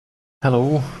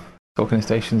Hello, Talking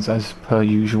Stations as per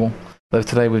usual. Though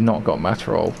today we've not got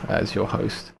Matterall as your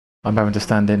host. I'm having to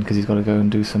stand in because he's got to go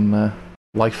and do some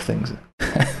life things,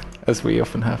 as we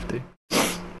often have to.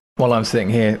 While I'm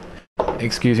sitting here,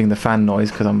 excusing the fan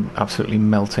noise because I'm absolutely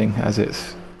melting as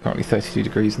it's currently 32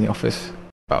 degrees in the office.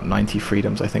 About 90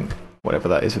 freedoms, I think, whatever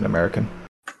that is in American.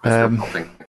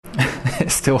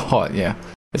 It's still hot, yeah.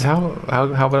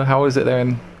 How is it there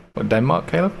in Denmark,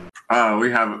 Caleb?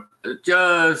 We have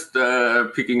just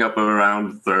picking up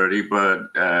around 30,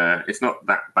 but it's not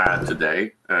that bad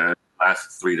today.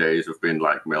 Last 3 days have been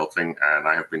like melting, and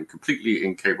I have been completely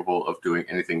incapable of doing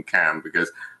anything cam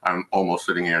because I'm almost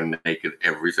sitting here naked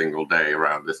every single day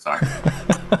around this time.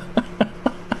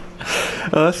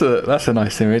 Oh, that's a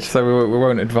nice image. So we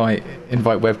won't invite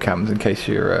webcams in case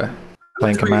you're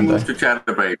playing Commando. We moved to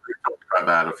Chatterbait. We talked about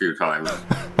that a few times.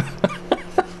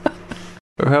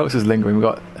 Who else is lingering? We've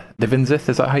got Devinzith,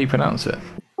 is that how you pronounce it?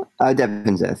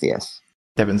 Devinzith, yes.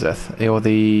 Devinzith. You're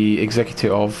the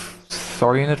executive of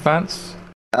Sorry in Advance?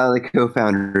 The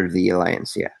co-founder of the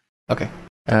Alliance, yeah. Okay.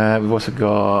 We've also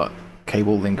got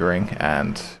Cable lingering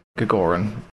and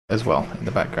Gagoran as well in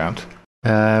the background.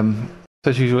 So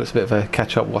as usual, it's a bit of a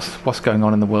catch-up what's going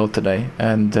on in the world today.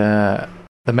 And the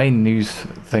main news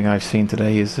thing I've seen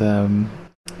today is not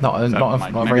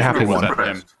a very happy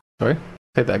one. Sorry?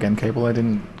 Say that again, Cable. I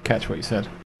didn't catch what you said.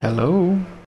 Hello?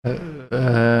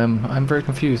 I'm very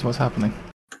confused. What's happening?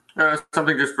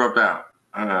 Something just dropped out.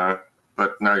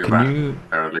 But now you're back,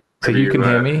 apparently. So you can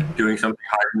hear me? Doing something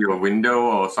hiding your window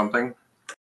or something?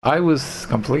 I was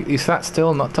completely sat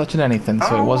still, not touching anything,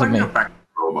 so it wasn't me. You're back to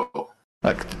Robo.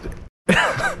 Like,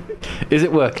 is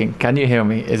it working? Can you hear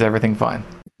me? Is everything fine?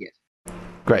 Yes.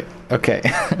 Great. Okay.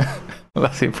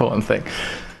 That's the important thing.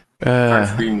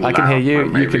 I can hear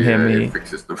you. You can hear me. It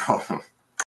fixes the problem.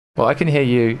 Well, I can hear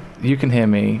you. You can hear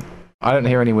me. I don't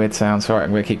hear any weird sounds. All right,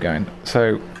 I'm going to keep going.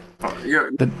 So,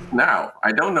 now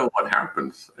I don't know what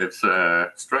happens. It's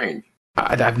strange.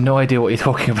 I have no idea what you're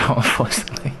talking about,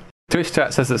 unfortunately. Twitch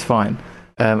chat says it's fine.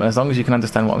 As long as you can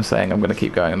understand what I'm saying, I'm going to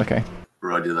keep going. Okay.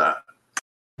 Roger that.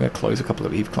 I'm going to close a couple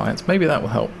of Eve clients. Maybe that will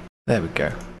help. There we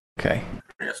go. Okay.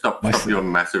 Yeah, stop your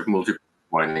massive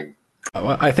multi-winding.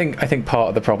 I think part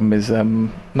of the problem is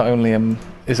not only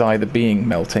is I the being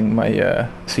melting, my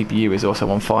CPU is also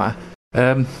on fire.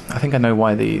 I think I know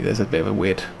why there's a bit of a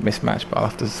weird mismatch, but I'll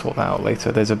have to sort that out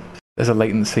later. There's a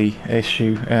latency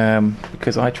issue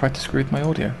because I tried to screw with my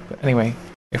audio. But anyway,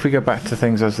 if we go back to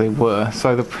things as they were,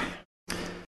 so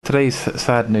today's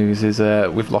sad news is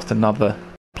we've lost another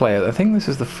player. I think this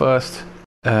is the first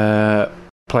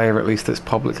player, at least that's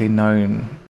publicly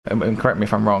known, and correct me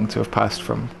if I'm wrong, to have passed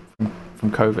from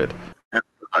COVID.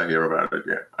 I hear about it,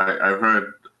 yeah. I've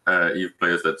heard EVE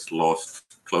players that's lost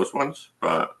close ones,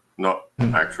 but not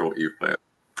actual EVE players.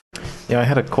 Yeah, I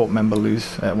had a court member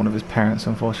lose one of his parents,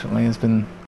 unfortunately. There's been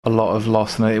a lot of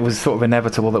loss, and it was sort of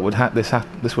inevitable that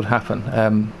this would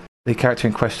happen. The character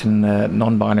in question,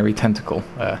 non-binary tentacle,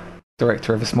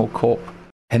 director of a small corp,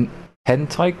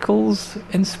 Henticles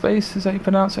in Space, is that how you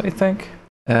pronounce it, I think?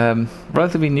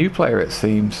 Relatively new player, it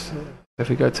seems. If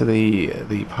we go to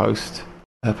the post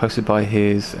posted by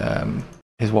his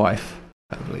wife,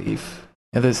 I believe,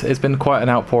 it's been quite an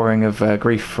outpouring of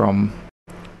grief from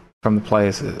the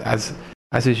players, as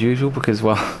is usual, because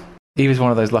EVE is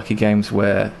one of those lucky games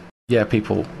where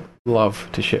people love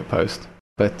to shitpost,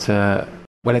 but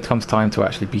when it comes time to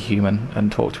actually be human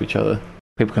and talk to each other,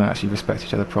 people can actually respect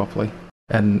each other properly.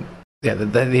 And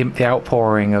the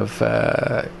outpouring of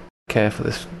care for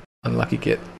this unlucky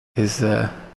git is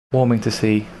warming to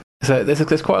see. So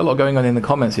there's quite a lot going on in the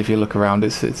comments if you look around.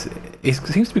 It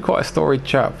seems to be quite a storied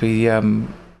chap. He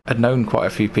had known quite a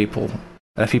few people,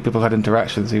 and a few people had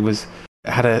interactions. He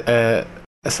had a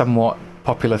somewhat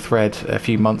popular thread a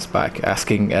few months back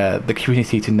asking the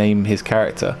community to name his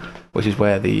character, which is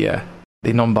where the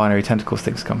non-binary tentacles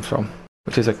things comes from,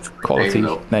 which is a quality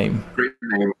name. Great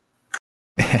name.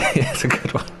 Yeah, it's a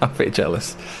good one. I'm a bit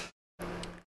jealous.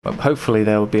 But hopefully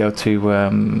they'll be able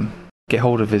to get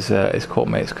hold of his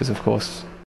courtmates, because of course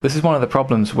this is one of the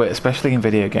problems, especially in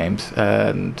video games,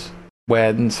 and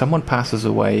when someone passes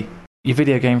away, your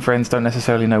video game friends don't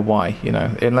necessarily know why,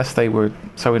 unless they were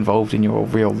so involved in your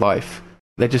real life.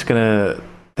 They're just gonna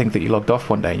think that you logged off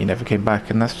one day and you never came back,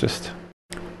 and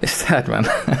it's sad, man.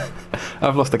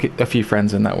 I've lost a few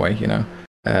friends in that way,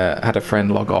 had a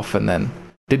friend log off and then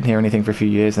didn't hear anything for a few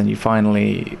years, then you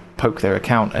finally poke their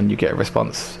account and you get a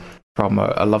response from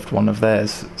a loved one of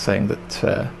theirs saying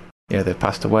that they've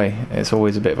passed away. It's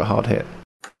always a bit of a hard hit.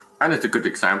 And it's a good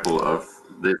example of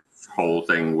this whole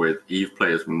thing with EVE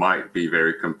players might be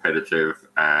very competitive,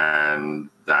 and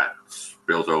that's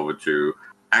spills over to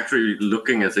actually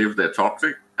looking as if they're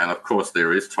toxic. And of course,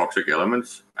 there is toxic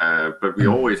elements, but we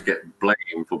always get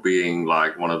blamed for being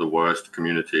like one of the worst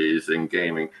communities in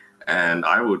gaming. And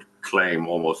I would claim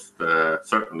almost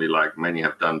certainly, like many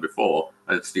have done before,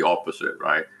 it's the opposite,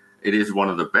 right? It is one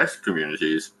of the best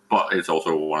communities, but it's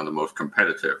also one of the most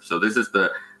competitive. So this is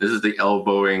the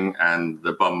elbowing and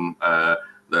the bum,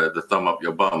 the thumb up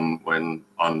your bum when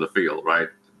on the field, right?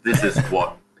 This is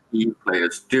what EVE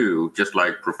players do, just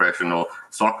like professional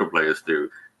soccer players do.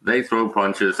 They throw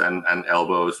punches and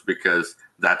elbows because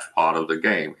that's part of the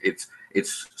game.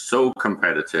 It's so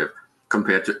competitive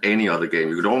compared to any other game.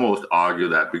 You could almost argue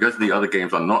that because the other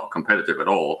games are not competitive at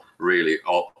all, really,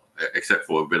 except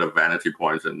for a bit of vanity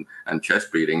points and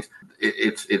chest beatings,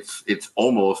 it's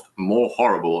almost more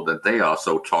horrible that they are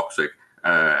so toxic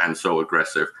and so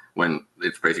aggressive when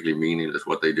it's basically meaningless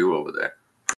what they do over there.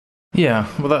 Yeah,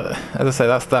 well, as I say,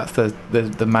 that's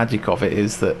the magic of it,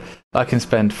 is that I can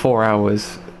spend 4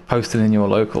 hours posting in your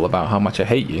local about how much I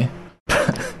hate you,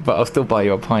 but I'll still buy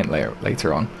you a pint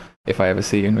later on if I ever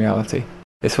see you in reality.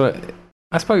 It's what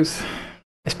I suppose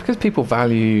it's because people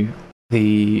value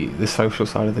the social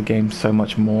side of the game so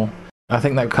much more. I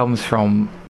think that comes from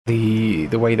the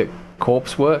way that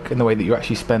corps work and the way that you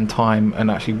actually spend time and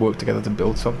actually work together to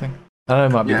build something. I know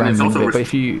it might be random a bit, but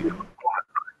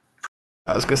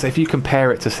I was going to say, if you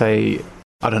compare it to, say,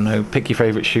 I don't know, pick your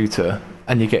favourite shooter,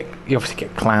 and you obviously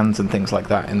get clans and things like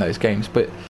that in those games, but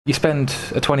you spend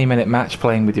a 20-minute match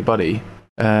playing with your buddy,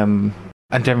 and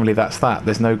generally that's that.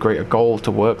 There's no greater goal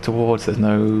to work towards. There's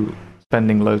no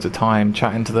spending loads of time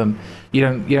chatting to them. You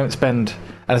don't spend,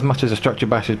 and as much as a structure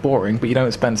bash is boring, but you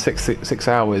don't spend six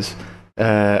hours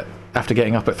after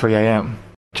getting up at 3 a.m.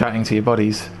 chatting to your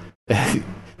buddies that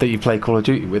you play Call of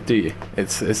Duty with, do you?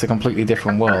 It's a completely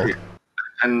different world.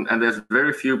 And there's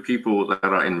very few people that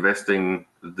are investing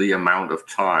the amount of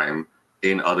time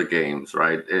in other games,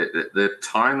 right? The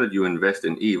time that you invest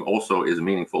in EVE also is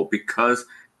meaningful because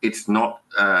it's not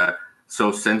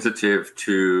so sensitive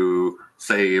to,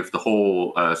 say, if the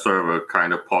whole server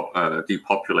kind of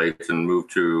depopulates and move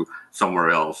to somewhere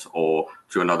else or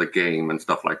to another game and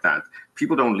stuff like that.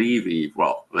 People don't leave EVE.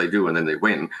 Well, they do, and then they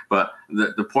win. But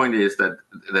the point is that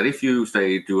if you,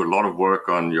 say, do a lot of work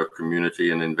on your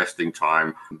community and investing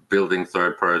time building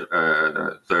third-party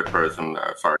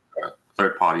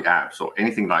apps or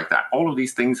anything like that, all of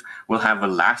these things will have a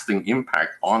lasting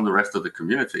impact on the rest of the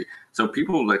community. So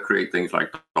people that create things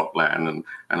like Dotland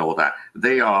and all that,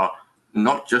 they are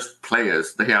not just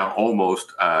players, they are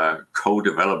almost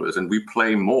co-developers, and we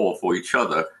play more for each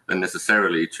other than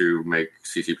necessarily to make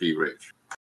CCP rich.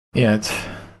 Yeah,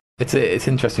 it's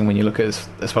interesting when you look at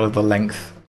as well as the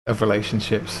length of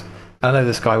relationships. I know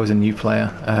this guy was a new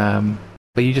player,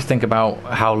 but you just think about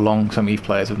how long some EVE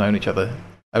players have known each other.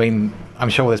 I mean, I'm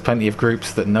sure there's plenty of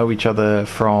groups that know each other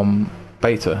from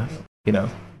beta. You know,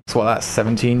 it's that's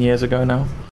 17 years ago now.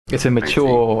 It's a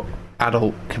mature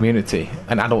adult community,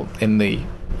 an adult in the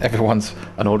everyone's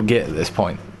an old git at this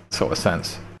point sort of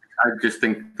sense. I just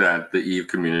think that the EVE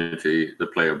community, the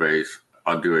player base,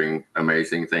 are doing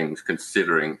amazing things,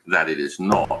 considering that it is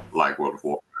not like World of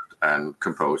Warcraft and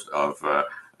composed of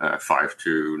 5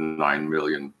 to 9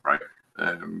 million, right?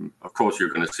 Of course, you're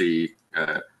going to see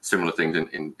similar things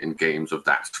in games of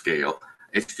that scale.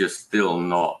 It's just still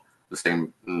not the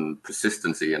same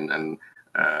persistency and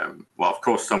well, of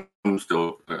course, some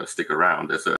still stick around.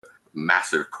 There's a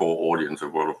massive core audience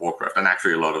of World of Warcraft, and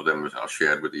actually a lot of them are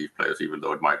shared with EVE players, even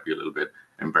though it might be a little bit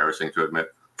embarrassing to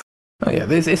admit. Oh yeah,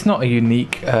 it's not a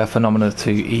unique phenomenon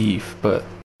to EVE, but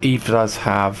EVE does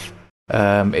have,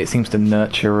 it seems to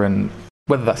nurture, and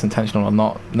whether that's intentional or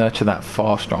not, nurture that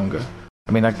far stronger.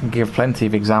 I mean, I can give plenty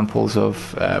of examples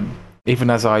of, even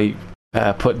as I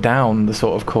put down the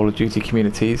sort of Call of Duty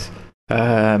communities,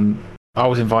 I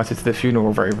was invited to the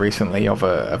funeral very recently of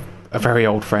a very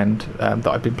old friend that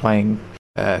I've been playing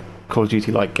Call of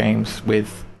Duty-like games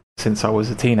with since I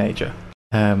was a teenager.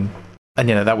 And,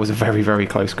 that was a very, very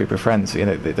close group of friends.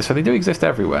 So they do exist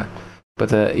everywhere.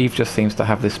 But EVE just seems to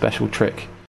have this special trick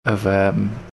of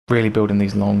really building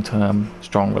these long-term,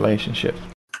 strong relationships.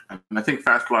 And I think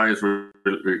Fastfly is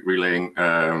relaying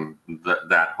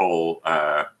that whole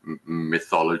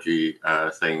mythology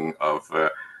thing of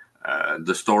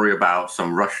the story about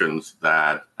some Russians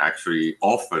that actually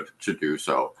offered to do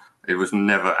so. It was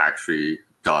never actually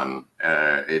done.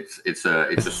 It's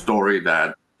a story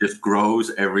that just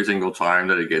grows every single time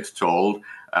that it gets told,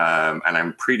 and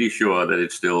I'm pretty sure that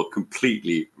it's still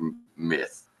completely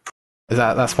myth.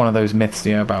 That's one of those myths,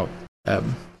 about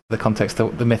the context,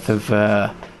 the myth of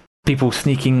people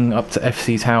sneaking up to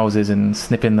FC's houses and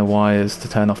snipping the wires to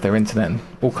turn off their internet, and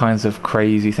all kinds of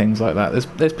crazy things like that.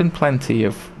 There's been plenty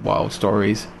of wild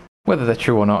stories. Whether they're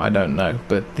true or not, I don't know.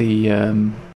 But the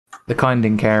kind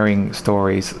and caring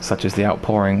stories, such as the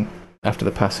outpouring after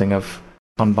the passing of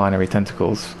non-binary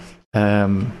tentacles,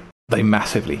 they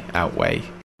massively outweigh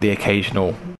the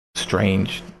occasional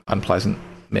strange, unpleasant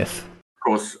myth. Of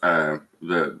course,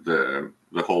 the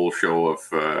whole show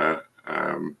of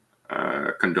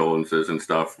condolences and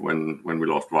stuff when we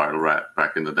lost Viral Rat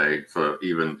back in the day. So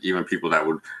even people that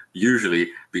would usually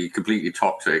be completely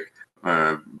toxic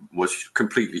was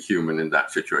completely human in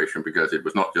that situation, because it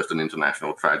was not just an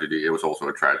international tragedy, it was also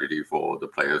a tragedy for the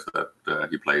players that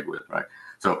he played with, right?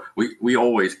 So we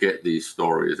always get these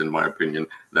stories, in my opinion,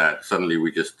 that suddenly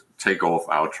we just take off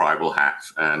our tribal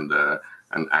hats and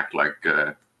act like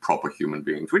proper human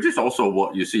beings, which is also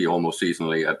what you see almost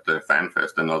seasonally at the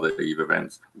FanFest and other EVE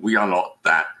events. We are not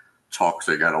that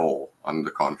toxic at all, on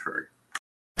the contrary.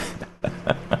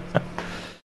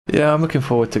 Yeah, I'm looking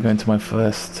forward to going to my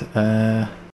first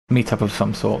meetup of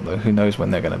some sort, though. Who knows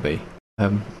when they're going to be.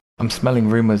 I'm smelling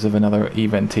rumours of another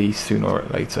eventee sooner or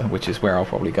later, which is where I'll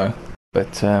probably go.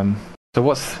 But so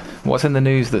what's in the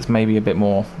news that's maybe a bit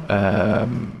more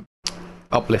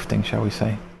uplifting, shall we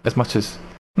say? As much as...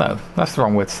 No, that's the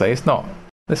wrong word to say. It's not.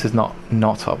 This is not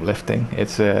uplifting.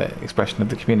 It's an expression of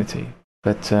the community.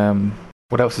 But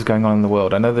what else is going on in the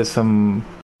world? I know there's some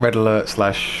red alert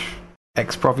 /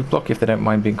 ex-Provi block, if they don't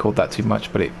mind being called that too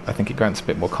much, but I think it grants a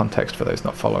bit more context for those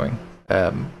not following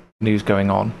news going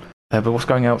on. But what's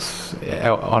going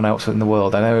on else in the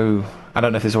world? I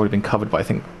don't know if it's already been covered, but I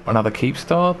think another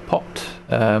Keepstar popped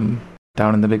down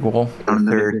in the big wall.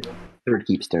 Third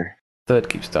Keepstar. Third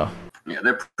Keepstar. Yeah,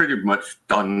 they're pretty much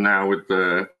done now with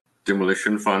the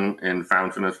demolition fund in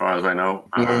Fountain, as far as I know.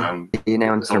 Yeah, they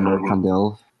announced their merch on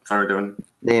Delve. Sorry, Dylan.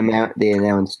 They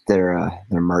announced their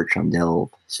merch on Delve,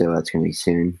 so that's going to be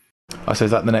soon. Oh, so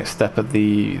is that the next step of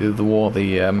the war?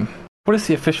 What is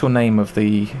the official name of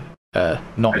the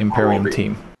not Imperium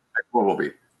team? What will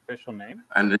be official name?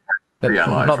 And the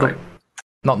allies, not right?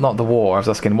 Not the war. I was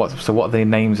asking what are the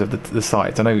names of the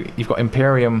sites? I know you've got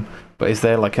Imperium, but is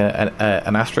there like an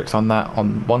asterisk on that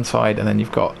on one side, and then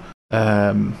you've got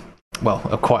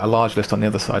quite a large list on the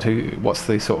other side? What's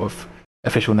the sort of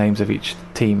official names of each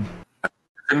team?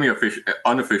 The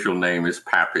unofficial name is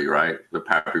PAPI, right? The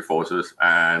PAPI forces,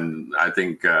 and I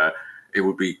think it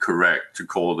would be correct to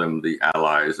call them the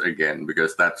Allies again,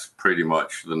 because that's pretty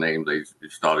much the name they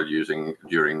started using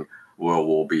during World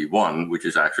War B1, which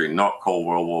is actually not called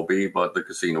World War B, but the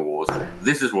Casino Wars.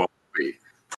 This is World War B.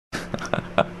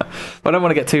 I don't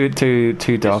want to get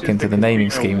too dark into the naming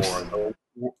schemes.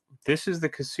 This is the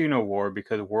Casino War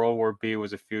because World War B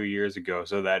was a few years ago,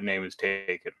 so that name is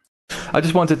taken. I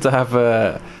just wanted to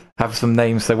have some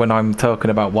names, so when I'm talking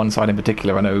about one side in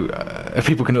particular, I know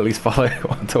people can at least follow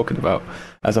what I'm talking about,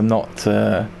 as I'm not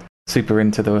super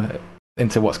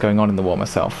into what's going on in the war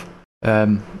myself.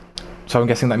 So I'm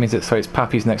guessing that means it's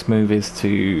Pappy's next move is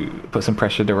to put some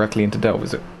pressure directly into Delve,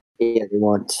 is it? Yeah, they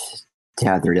want to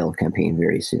have their Delve campaign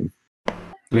very soon. Do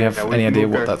we have any idea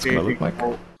what that's going to look like?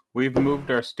 We've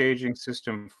moved our staging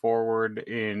system forward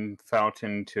in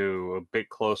Fountain to a bit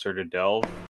closer to Delve.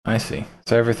 I see.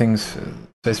 So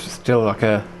there's still like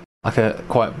a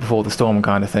quiet before the storm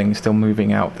kind of thing, still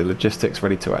moving out the logistics,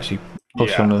 ready to actually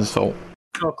push on an assault.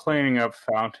 Still cleaning up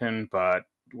Fountain, but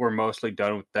we're mostly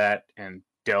done with that, and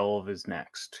Delve is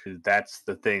next. That's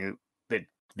the thing that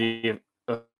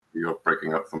You're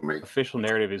breaking up for me. Official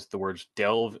narrative is the words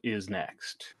Delve is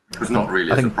next. It's not really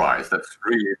a surprise. That's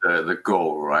really the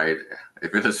goal, right?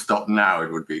 If it had stopped now,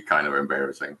 it would be kind of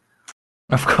embarrassing.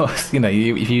 Of course,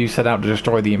 if you set out to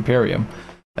destroy the Imperium,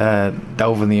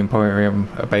 Delve and the Imperium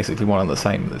are basically one and the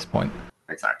same at this point.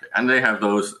 Exactly, and they have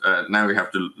those. Now we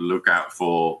have to look out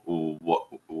for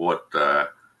what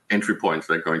entry points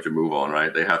they're going to move on.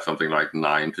 Right? They have something like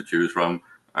 9 to choose from,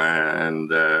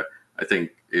 and I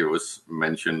think it was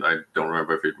mentioned. I don't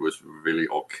remember if it was Willy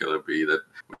or Killer B that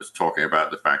was talking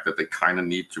about the fact that they kind of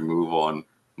need to move on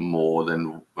more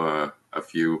than a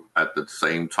few at the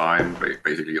same time,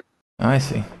 basically. I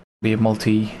see. Be a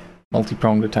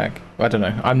multi-pronged attack. I don't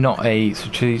know. I'm not a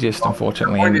strategist,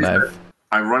 unfortunately.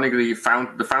 Ironically,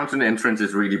 the fountain entrance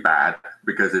is really bad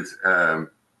because it's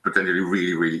potentially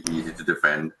really, really easy to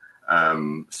defend.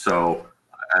 So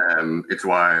it's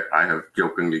why I have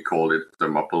jokingly called it the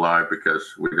Matterall,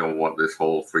 because we don't want this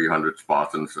whole 300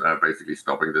 Spartans basically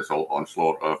stopping this whole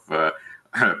onslaught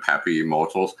Pappy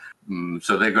Immortals.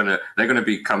 So they're gonna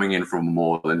be coming in from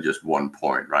more than just one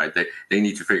point, right? They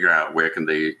need to figure out where can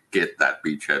they get that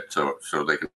beachhead so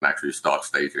they can actually start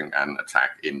staging and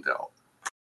attack in Delve.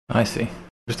 I see.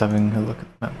 Just having a look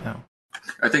at the map now.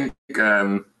 I think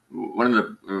one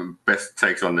of the best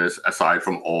takes on this, aside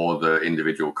from all the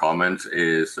individual comments,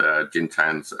 is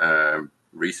Jintan's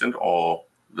recent or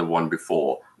the one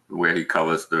before, where he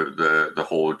covers the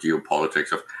whole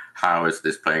geopolitics of how is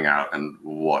this playing out and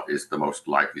what is the most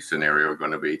likely scenario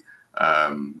going to be.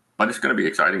 But it's going to be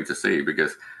exciting to see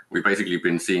because we've basically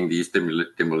been seeing these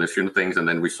demolition things, and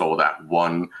then we saw that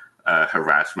one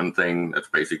harassment thing that's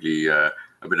basically a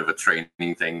bit of a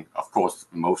training thing. Of course,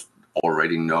 most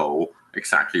already know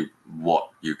exactly what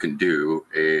you can do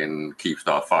in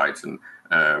Keepstar fights and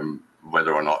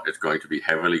whether or not it's going to be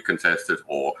heavily contested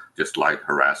or just light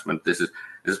harassment. This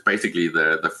is basically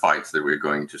the fights that we're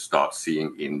going to start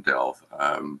seeing in Delve.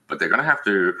 But they're going to have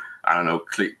to, I don't know,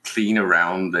 clean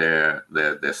around their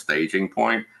staging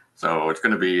point. So it's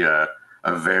going to be a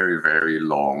very, very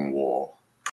long war.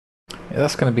 Yeah,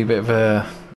 that's going to be a bit of a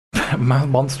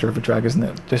monster of a drag, isn't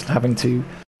it? Just having to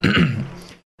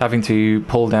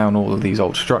pull down all of these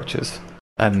old structures,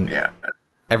 and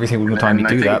every single time you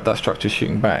do that structure's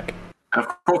shooting back. And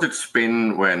of course, it's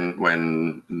spin when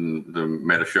the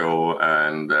meta show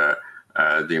and the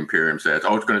Imperium says,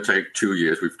 "Oh, it's going to take 2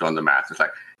 years. We've done the math." It's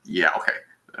like, yeah,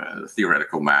 okay,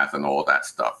 theoretical math and all that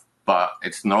stuff, but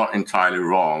it's not entirely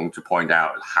wrong to point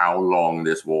out how long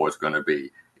this war is going to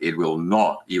be. It will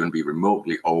not even be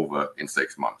remotely over in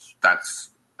 6 months. That's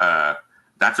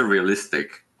a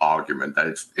realistic argument that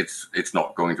it's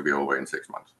not going to be over in 6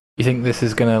 months. You think this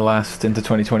is going to last into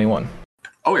 2021?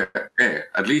 Oh yeah,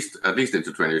 at least into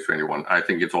 2021. I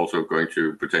think it's also going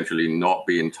to potentially not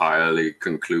be entirely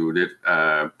concluded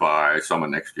by summer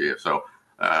next year. So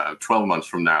 12 months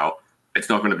from now, it's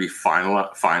not going to be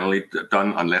finally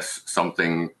done unless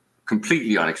something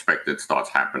completely unexpected starts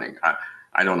happening.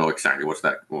 I don't know exactly what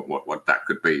that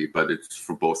could be, but it's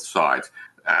for both sides.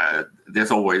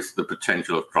 There's always the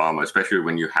potential of drama, especially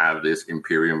when you have this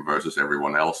Imperium versus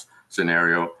everyone else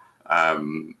scenario.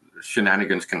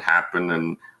 Shenanigans can happen,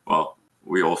 and well,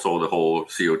 we all saw the whole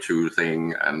CO2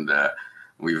 thing, and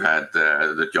we've had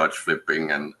the judge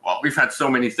flipping, and well, we've had so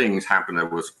many things happen that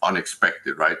was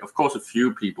unexpected, right? Of course, a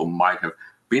few people might have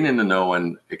been in the know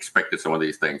and expected some of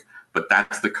these things, but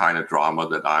that's the kind of drama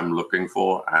that I'm looking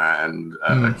for and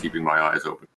keeping my eyes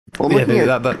open. Well, looking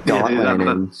at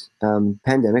Godland,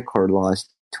 Pandemic Horde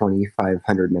lost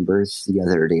 2,500 members the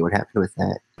other day. What happened with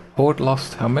that? Horde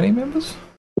lost how many members?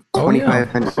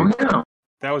 2,500. Oh, yeah.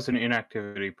 That was an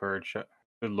inactivity purge,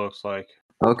 it looks like.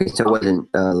 Okay, so it wasn't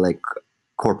like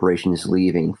corporations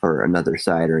leaving for another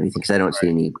side or anything, because I don't see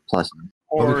any plus.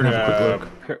 Horde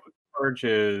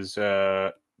purges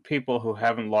people who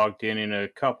haven't logged in a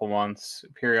couple months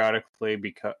periodically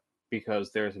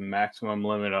because there's a maximum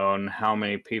limit on how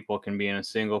many people can be in a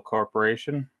single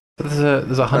corporation. There's a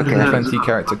 120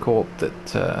 character corp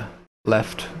that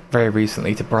left very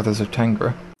recently to Brothers of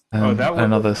Tangra. That was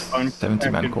another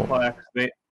 70-man corp. Plex.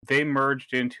 They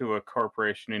merged into a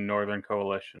corporation in Northern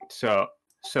Coalition. So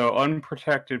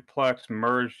Unprotected Plex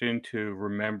merged into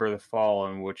Remember the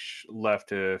Fallen, which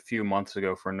left a few months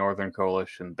ago for Northern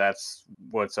Coalition. That's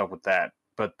what's up with that.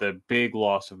 But the big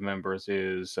loss of members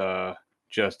is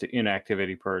just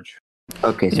inactivity purge.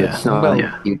 Okay, so it's not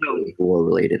war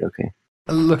related. Okay.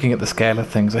 Looking at the scale of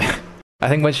things, I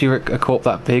think once you're a corp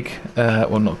that big,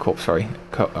 well, not corp, sorry,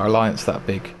 alliance that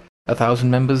big, 1,000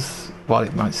 members, while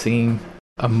it might seem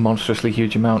a monstrously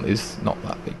huge amount, is not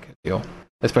that big a deal,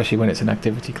 especially when it's an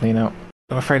activity clean out.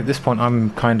 I'm afraid at this point I'm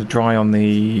kind of dry on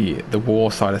the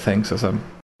war side of things, as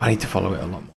I need to follow it a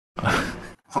lot more.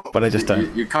 But I just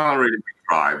don't. You can't really be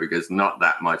dry because not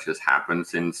that much has happened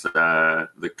since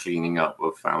the cleaning up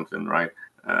of Fountain, right?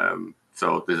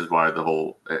 So this is why the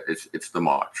whole it's the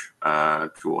march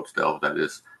towards Delve that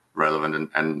is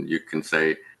relevant, and you can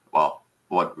say, well,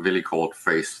 what Willy called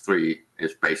Phase 3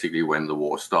 is basically when the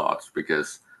war starts,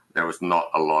 because there was not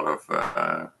a lot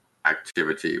of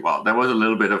activity. Well, there was a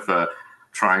little bit of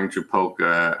trying to poke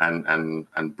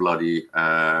and bloody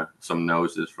some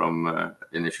noses from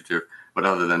Initiative, but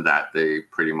other than that, they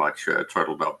pretty much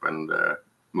turtled up and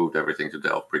moved everything to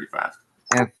Delve pretty fast.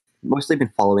 I've mostly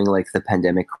been following like the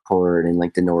Pandemic Horde and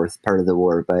like the north part of the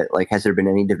war, but like has there been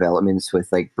any developments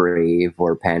with like Brave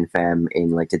or PanFam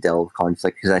in like the Delve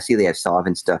conflict? Because I see they have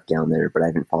Sovereign stuff down there, but I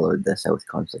haven't followed the South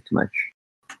conflict much.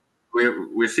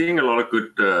 We're seeing a lot of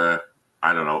good,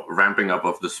 ramping up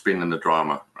of the spin and the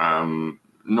drama.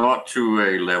 Not to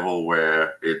a level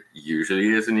where it usually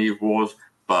is in EVE Wars,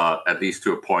 but at least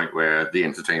to a point where the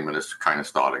entertainment is kind of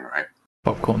starting, right?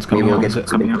 Popcorn's Maybe coming we'll on. get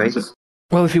some big fights.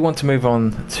 Well, if you want to move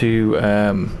on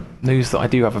to news that I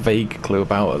do have a vague clue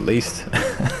about, at least.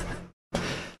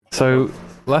 So,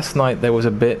 last night there was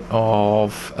a bit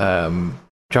of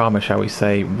drama, shall we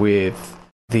say, with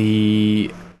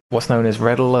what's known as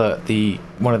Red Alert,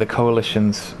 one of the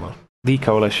coalitions, well, the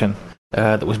coalition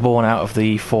that was born out of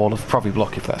the fall of Provi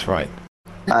Block, if that's right.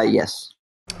 Yes.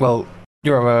 Well,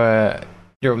 you're a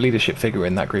leadership figure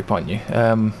in that group, aren't you?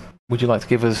 Would you like to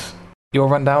give us your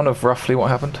rundown of roughly what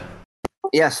happened?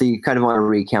 Yeah, so you kind of want a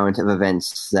recount of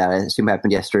events that I assume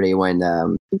happened yesterday when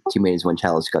Two Maidens, One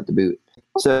Chalice got the boot.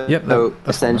 So, Yep,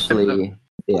 essentially,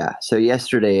 yeah. So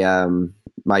yesterday,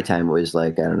 my time was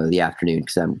like, I don't know, the afternoon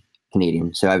because I'm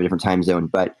Canadian, so I have a different time zone.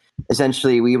 But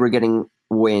essentially, we were getting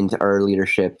wind, our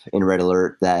leadership in Red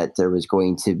Alert, that there was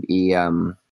going to be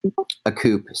a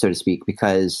coup, so to speak,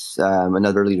 because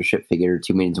another leadership figure,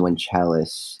 Two Maidens, One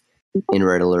Chalice, in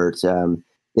Red Alert,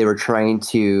 they were trying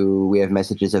to, we have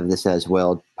messages of this as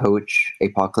well, poach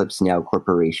Apocalypse Now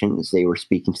corporations. They were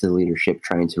speaking to the leadership,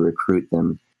 trying to recruit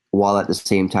them, while at the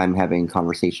same time having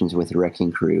conversations with the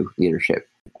Wrecking Crew leadership.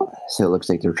 So it looks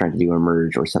like they're trying to do a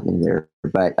merge or something there.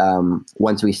 But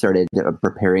once we started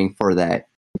preparing for that,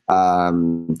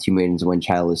 Two Maidens, One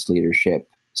Chalice leadership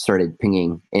started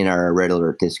pinging in our Red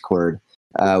Alert Discord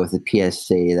with the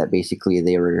PSA that basically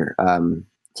they were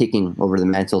taking over the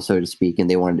mantle, so to speak, and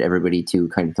they wanted everybody to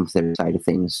kind of come to their side of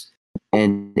things.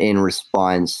 And in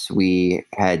response, we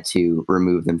had to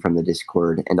remove them from the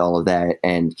Discord and all of that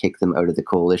and kick them out of the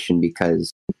coalition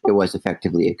because it was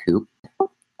effectively a coup.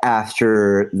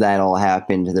 After that all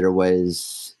happened, there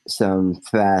was some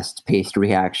fast-paced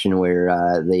reaction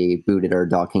where they booted our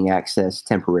docking access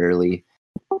temporarily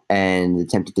and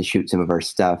attempted to shoot some of our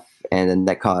stuff, and then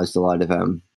that caused a lot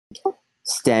of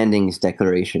standings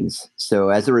declarations. So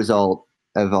as a result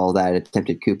of all that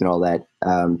attempted coup and all that,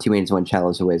 Two Maidens, One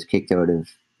Chalice was kicked out of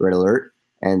Red Alert,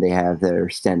 and they have their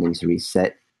standings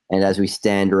reset. And as we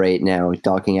stand right now,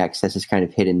 docking access is kind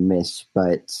of hit and miss,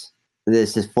 but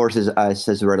this forces us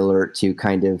as Red Alert to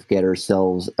kind of get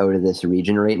ourselves out of this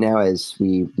region right now, as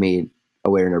we made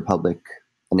aware in our public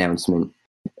announcement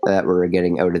that we're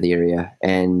getting out of the area.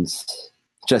 And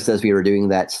just as we were doing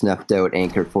that, snuffed out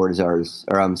anchored Fortizars,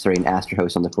 or I'm sorry, an Astor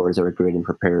House on the Fortizar grid and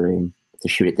preparing to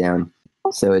shoot it down.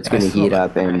 So it's going to heat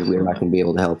up, and we're not going to be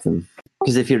able to help them.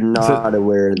 Because if you're not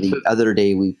aware, the other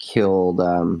day we killed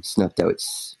snuffed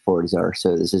out's Fortizar,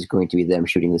 so this is going to be them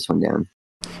shooting this one down.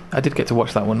 I did get to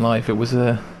watch that one live. It was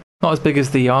not as big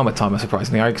as the armor timer,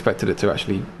 surprisingly. I expected it to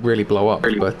actually really blow up,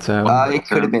 but it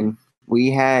could have been.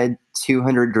 We had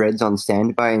 200 dreads on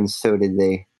standby, and so did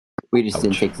they. We just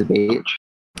didn't take the bait.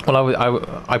 Well,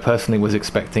 I personally was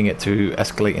expecting it to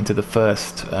escalate into the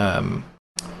first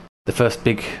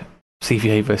big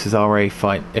CVA versus RA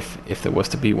fight, if there was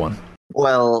to be one.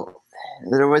 Well,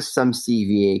 there was some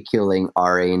CVA killing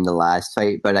RA in the last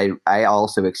fight, but I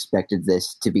also expected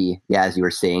this to be, yeah, as you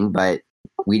were saying, but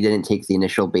we didn't take the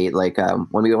initial bait. Like,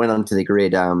 when we went onto the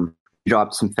grid, we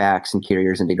dropped some facts and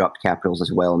carriers, and they dropped capitals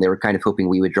as well, and they were kind of hoping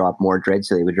we would drop more dread,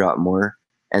 so they would drop more,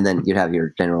 and then you'd have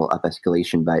your general up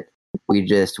escalation, but we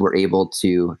just were able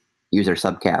to use our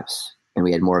subcaps, and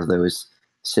we had more of those,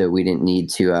 so we didn't need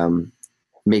to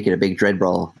make it a big dread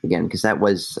brawl again, because that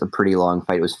was a pretty long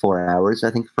fight. It was 4 hours,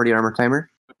 I think, for the armor timer.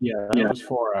 Yeah, it was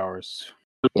 4 hours.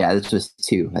 Yeah, this was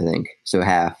 2, I think, so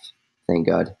half. Thank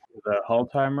God. The hull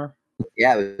timer?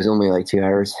 Yeah, it was only like 2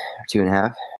 hours,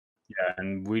 2.5. Yeah,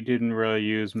 and we didn't really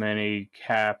use many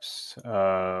caps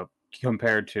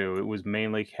compared to. It was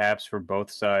mainly caps for both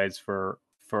sides for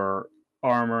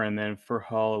armor, and then for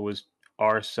hull, it was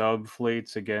our sub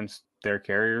fleets against their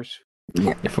carriers.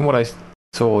 Yeah, from what I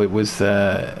saw, it was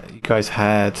you guys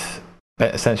had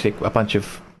essentially a bunch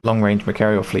of long-range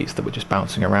Macarial fleets that were just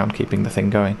bouncing around, keeping the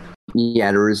thing going.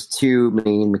 Yeah, there was 2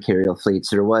 main Macarial fleets.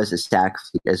 There was a stack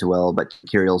fleet as well, but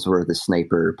Macarials were the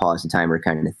sniper, pause the timer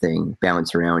kind of thing,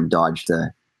 bounce around, dodge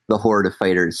the horde of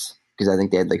fighters, because I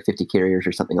think they had like 50 carriers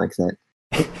or something like that.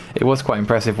 It was quite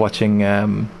impressive watching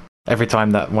every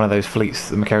time that one of those fleets,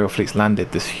 the Macarial fleets,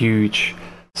 landed, this huge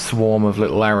swarm of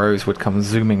little arrows would come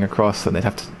zooming across, and they'd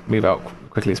have to move out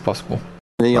quickly as possible.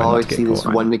 And then you'll always see this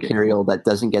one Macarial that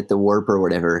doesn't get the warp or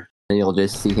whatever, and you'll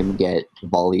just see him get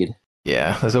volleyed.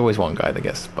 Yeah, there's always one guy that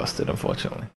gets busted,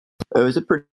 unfortunately. It was a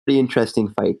pretty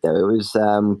interesting fight, though. It was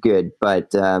good,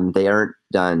 but they aren't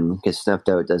done, because Snuffed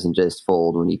Out doesn't just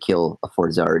fold when you kill a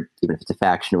Fortizar, even if it's a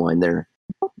faction one.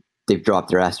 They've dropped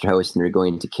their Astor House, and they're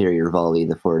going to carrier volley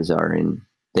the Fortizar, and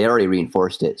they already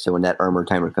reinforced it, so when that armor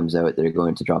timer comes out, they're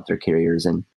going to drop their carriers,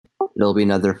 and it'll be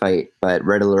another fight. But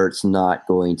Red Alert's not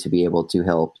going to be able to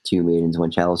help Two Maidens,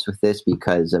 One Chalice with this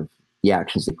because of the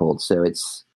actions they pulled. So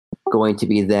it's going to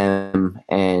be them,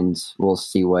 and we'll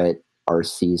see what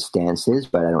RC's stance is,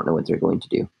 but I don't know what they're going to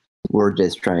do. We're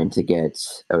just trying to get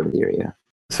out of the area.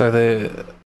 So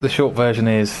the short version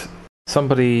is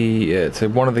somebody, so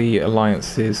one of the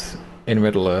alliances in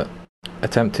Red Alert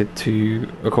attempted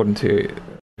to, according to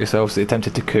yourselves, they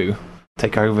attempted to coup,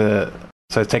 take over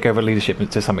leadership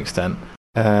to some extent,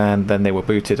 and then they were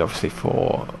booted, obviously,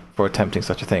 for attempting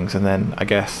such a things. And then I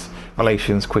guess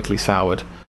relations quickly soured,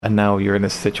 and now you're in a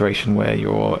situation where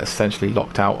you're essentially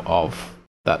locked out of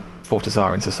that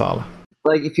Fortizar in Sasala.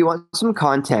 Like, if you want some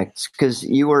context, because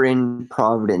you were in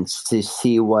Providence to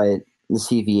see what the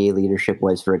CVA leadership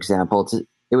was, for example,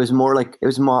 it was more like it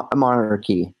was a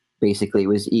monarchy. Basically, it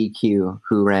was EQ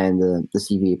who ran the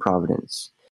CVA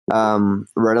Providence.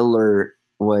 Red Alert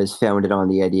was founded on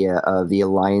the idea of the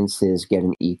alliances get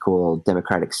an equal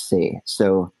democratic say.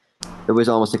 So it was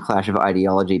almost a clash of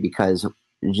ideology because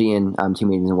Gian, Two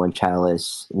Maidens and One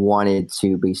Chalice, wanted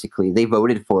to basically, they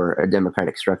voted for a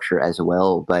democratic structure as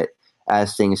well, but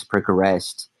as things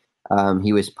progressed,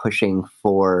 he was pushing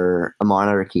for a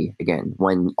monarchy again,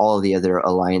 when all of the other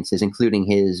alliances, including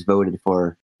his, voted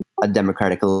for a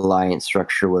democratic alliance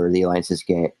structure where the alliances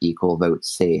get equal votes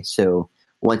say. So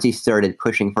once he started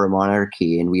pushing for a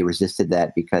monarchy, and we resisted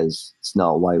that because it's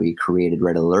not why we created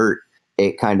Red Alert,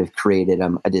 it kind of created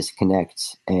a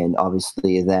disconnect, and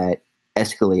obviously that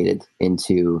escalated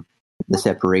into the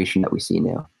separation that we see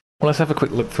now. Well, let's have a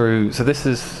quick look through. So this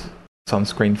is on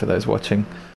screen for those watching.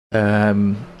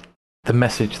 The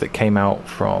message that came out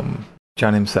from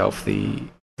Jan himself, the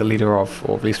leader of,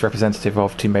 or at least representative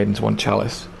of, Two Maidens, One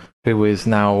Chalice, who is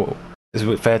now, is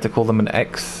it fair to call them an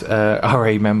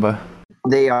ex-RA member?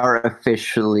 They are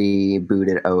officially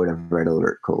booted out of Red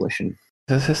Alert Coalition.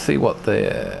 Let's just see what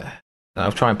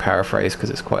I'll try and paraphrase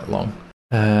because it's quite long.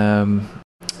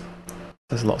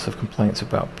 There's lots of complaints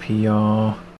about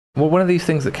PR. Well, one of these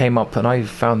things that came up, and I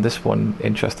found this one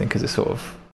interesting because it's sort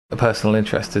of a personal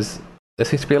interest, is there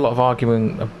seems to be a lot of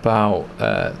arguing about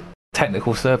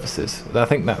technical services. I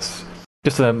think that's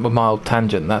just a mild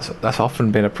tangent. That's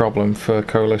often been a problem for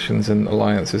coalitions and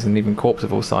alliances and even corps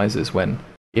of all sizes when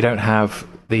you don't have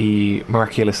the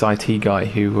miraculous IT guy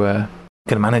who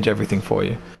can manage everything for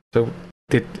you. So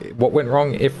what went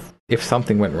wrong, if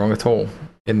something went wrong at all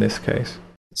in this case?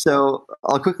 So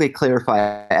I'll quickly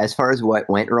clarify, as far as what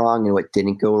went wrong and what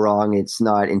didn't go wrong, it's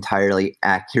not entirely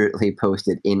accurately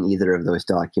posted in either of those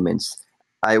documents.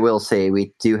 I will say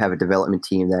we do have a development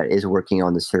team that is working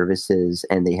on the services,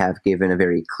 and they have given a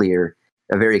very clear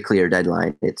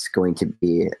deadline. It's going to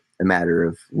be a matter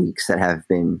of weeks that have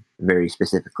been very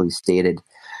specifically stated.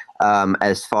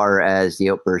 As far as the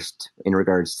outburst in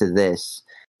regards to this,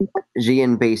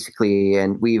 Gian basically,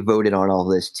 and we voted on all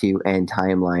this too, and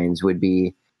timelines would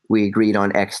be, we agreed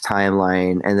on X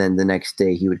timeline, and then the next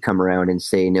day he would come around and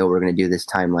say, no, we're going to do this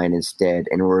timeline instead.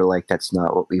 And we're like, that's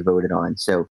not what we voted on.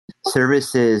 So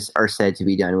services are said to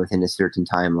be done within a certain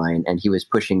timeline, and he was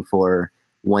pushing for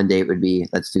one day it would be,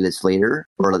 let's do this later,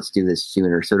 or let's do this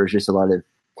sooner. So there's just a lot of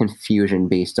confusion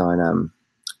based on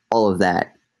all of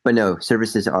that. But no,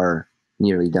 services are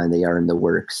nearly done. They are in the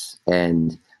works.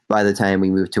 And by the time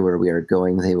we move to where we are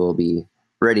going, they will be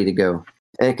ready to go.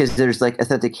 Because there's like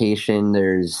authentication,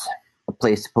 there's a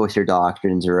place to post your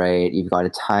doctrines, right? You've got a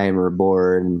timer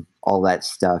board and all that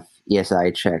stuff,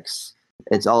 ESI checks.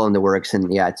 It's all in the works,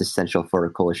 and yeah, it's essential for a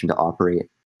coalition to operate.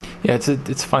 Yeah,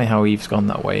 it's funny how Eve's gone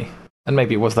that way. And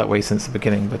maybe it was that way since the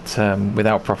beginning, but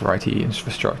without proper IT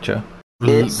infrastructure,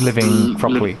 living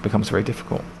properly becomes very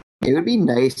difficult. It would be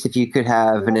nice if you could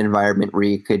have an environment where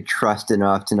you could trust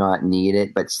enough to not need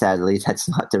it, but sadly, that's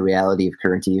not the reality of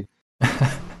current Eve.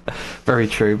 Very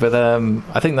true, but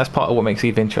I think that's part of what makes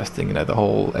Eve interesting, the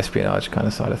whole espionage kind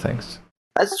of side of things.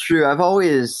 That's true. I've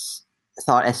always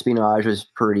thought espionage was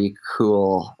pretty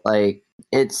cool. Like,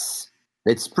 it's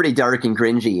pretty dark and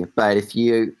cringy, but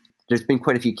there's been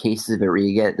quite a few cases of it where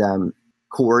you get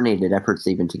coordinated efforts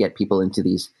even to get people into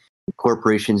these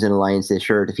corporations and alliances.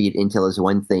 Sure, to feed intel is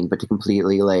one thing, but to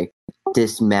completely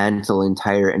dismantle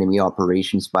entire enemy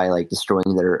operations by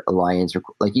destroying their alliance, or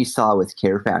like you saw with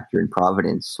Care Factor in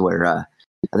Providence, where I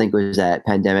think it was that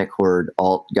Pandemic Horde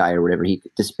alt guy or whatever, he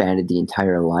disbanded the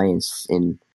entire alliance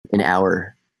in an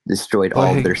hour, destroyed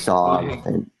all of their SOG,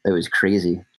 and it was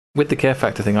crazy. With the Care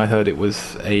Factor thing, I heard it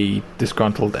was a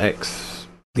disgruntled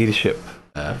ex-leadership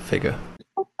figure.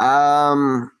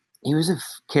 He was a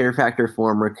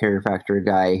former Care Factor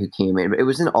guy who came in. It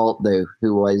was an alt, though,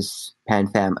 who was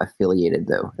PanFam affiliated,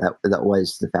 though. That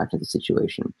was the fact of the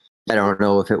situation. I don't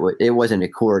know if it wasn't a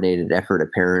coordinated effort.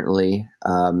 Apparently,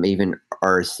 even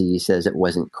RC says it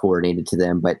wasn't coordinated to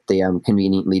them, but they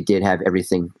conveniently did have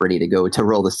everything ready to go to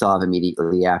roll the SOV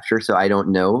immediately after. So I don't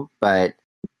know, but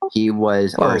he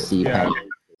was RC. Yeah, Pen.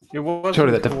 it wasn't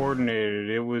Surely that coordinated.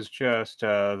 It was just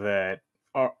that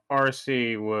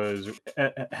RC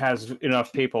has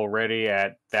enough people ready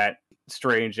at that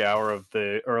strange hour of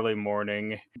the early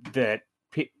morning that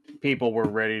people were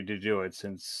ready to do it.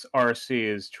 Since RC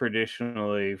is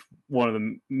traditionally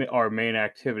one of our main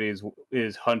activities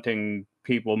is hunting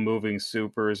people moving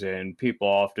supers, and people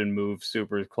often move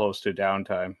supers close to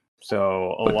downtime.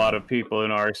 So a lot of people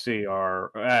in RC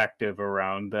are active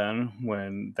around then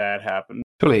when that happens.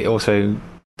 surely it also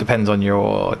depends on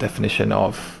your definition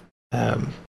of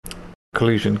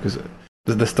collusion, because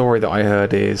the story that I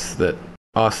heard is that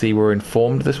RC were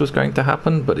informed this was going to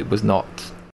happen, but it was not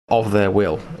of their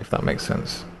will, if that makes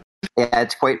sense. Yeah,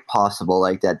 it's quite possible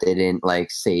like that they didn't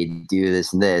like say do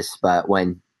this and this, but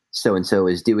when so and so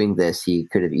is doing this, he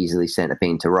could have easily sent a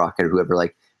ping to Rocket or whoever,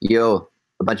 like, yo,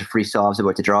 a bunch of free SOVs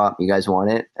about to drop. You guys want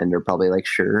it? And they're probably like,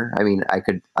 sure. I mean, I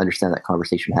could understand that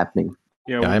conversation happening.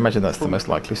 Yeah, I imagine that's the most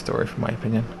likely story, from my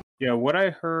opinion. Yeah, what I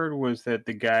heard was that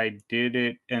the guy did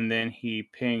it, and then he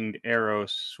pinged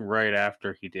Eros right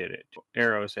after he did it.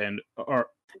 Eros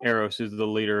is the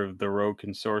leader of the Rogue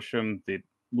Consortium,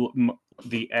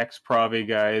 the ex-Pravi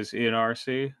guys in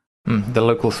RC. The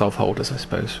local SOV holders, I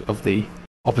suppose, of the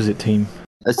opposite team.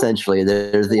 Essentially,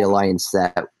 there's the alliance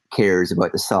that cares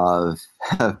about the SOV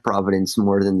of Providence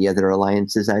more than the other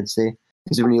alliances, I'd say.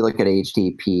 Because when you look at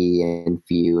HTP and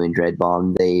FEW and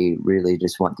Dreadbomb, they really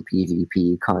just want the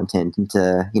PvP content and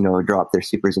to, drop their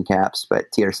supers and caps. But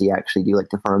TRC actually do like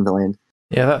to farm the land.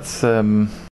 Yeah, that's going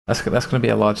to be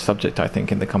a large subject, I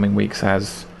think, in the coming weeks.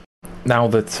 As now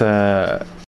that,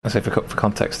 I say for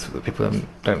context, that people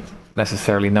don't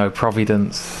necessarily know,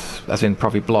 Providence, as in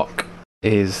Provi Block,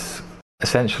 is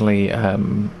essentially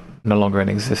no longer in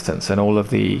existence, and all of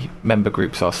the member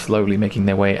groups are slowly making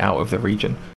their way out of the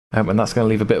region. And that's going to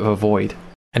leave a bit of a void.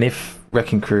 And if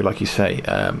Wrecking Crew, like you say,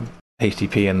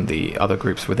 HTP and the other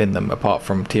groups within them, apart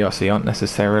from TRC, aren't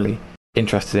necessarily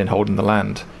interested in holding the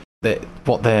land,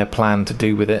 what they're planned to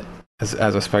do with it, as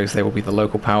I suppose they will be the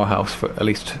local powerhouse for at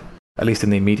least in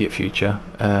the immediate future.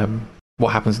 What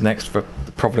happens next for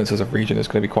Providence as a region is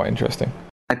going to be quite interesting.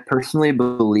 I personally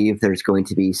believe there's going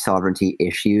to be sovereignty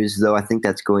issues, though I think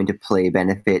that's going to play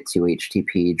benefit to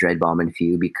HTP, Dreadbomb, and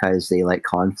FEW because they like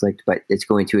conflict, but it's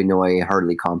going to annoy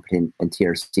Hardly Competent and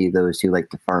TRC, those who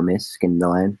like to farm ISK in the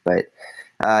land. But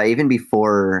even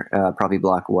before Provi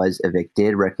Block was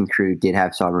evicted, Wrecking Crew did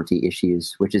have sovereignty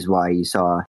issues, which is why you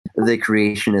saw the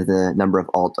creation of the number of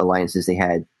alt alliances they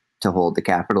had to hold the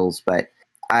capitals. But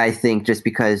I think just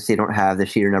because they don't have the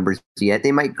sheer numbers yet,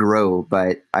 they might grow,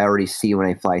 but I already see when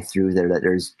I fly through there that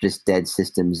there's just dead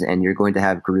systems, and you're going to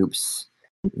have groups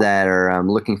that are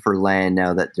looking for land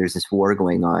now that there's this war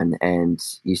going on, and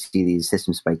you see these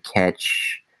systems by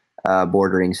Ketch,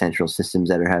 bordering central systems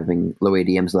that are having low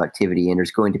ADMs, low activity, and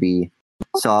there's going to be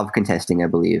SOV contesting, I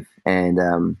believe,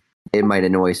 and it might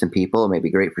annoy some people, it might be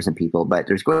great for some people, but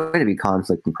there's going to be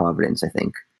conflict in Providence, I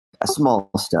think. Small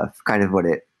stuff, kind of what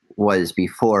it was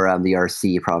before the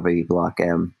RC Provi Block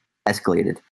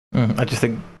escalated. I just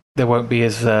think there won't be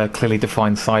as clearly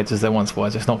defined sides as there once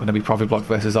was. It's not going to be Provi Block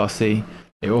versus RC.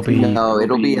 It'll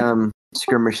be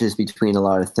skirmishes between a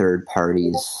lot of third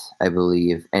parties, I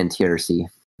believe, and TRC.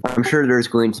 I'm sure there's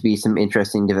going to be some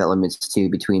interesting developments too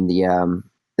between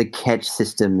the catch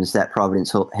systems that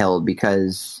Providence held,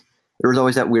 because there was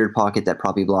always that weird pocket that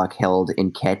Provi Block held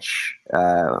in Ketch,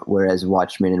 whereas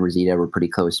Watchmen and Rosita were pretty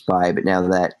close by. But now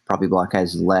that Provi Block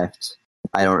has left,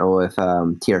 I don't know if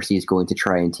TRC is going to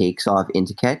try and take SOV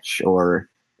into Ketch, or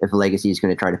if Legacy is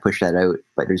going to try to push that out.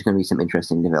 But there's going to be some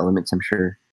interesting developments, I'm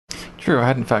sure. True, I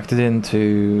hadn't factored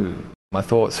into my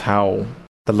thoughts how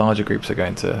the larger groups are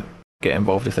going to get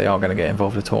involved, if they are going to get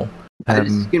involved at all. I'm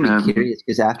just going to be curious,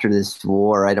 because after this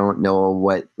war, I don't know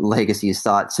what Legacy's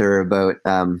thoughts are about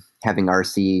having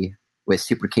RC with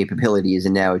super capabilities,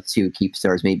 and now 2 keep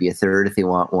stars, maybe a third if they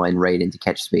want one, right into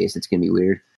catch space. It's going to be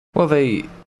weird. Well,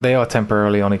 they are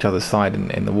temporarily on each other's side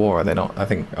in the war, are they not? I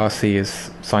think RC is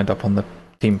signed up on the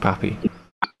Team Pappy.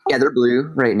 Yeah, they're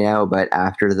blue right now, but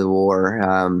after the war,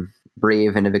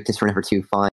 Brave and Invictus were never too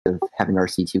fond of having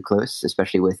RC too close,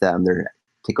 especially with their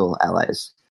Tickle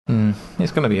allies.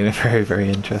 It's going to be a very, very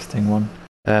interesting one.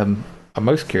 I'm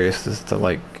most curious as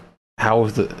to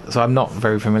so I'm not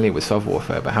very familiar with SOV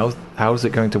warfare, but how is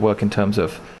it going to work in terms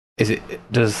of,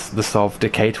 does the SOV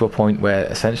decay to a point where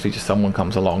essentially just someone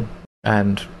comes along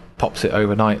and pops it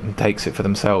overnight and takes it for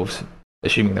themselves,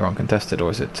 assuming they're uncontested, or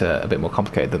is it a bit more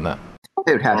complicated than that?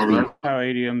 It would have to be. That's how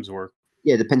ADMs work.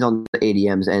 Yeah, it depends on the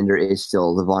ADMs, and there is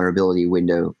still the vulnerability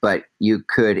window. But you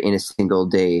could, in a single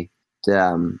day,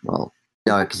 no,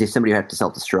 because if somebody would have to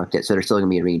self-destruct it, so there's still going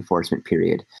to be a reinforcement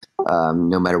period,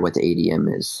 no matter what the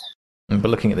ADM is. But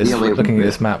looking at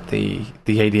this map, the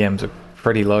ADMs are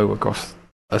pretty low across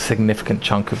a significant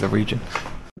chunk of the region.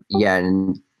 Yeah,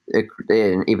 and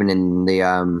even in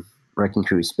the Wrecking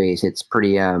Crew space, it's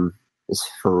pretty it's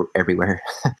for everywhere.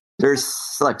 There's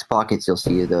select pockets you'll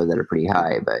see though that are pretty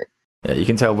high, but yeah, you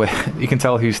can tell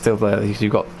who's still there.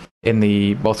 You've got in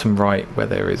the bottom right where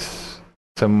there is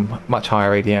some much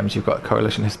higher ADMs. You've got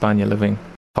Coalition Hispania living.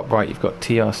 Top right, you've got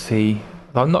TRC.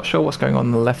 I'm not sure what's going on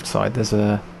the left side. There's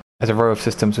a row of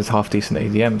systems with half decent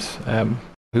ADMs.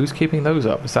 Who's keeping those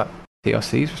up? Is that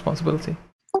TRC's responsibility?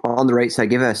 On the right side,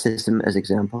 give a system as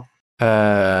example.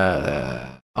 R3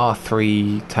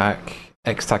 TAC,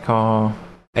 X TAC R,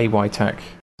 AY TAC.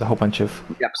 A whole bunch of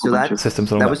systems.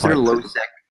 That was their low sec.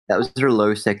 That was their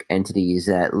low sec entities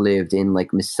that lived in like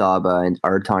Misaba and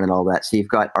Arton and all that. So you've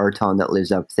got Arton that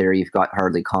lives up there. You've got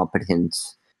Hardly Competent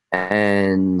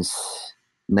and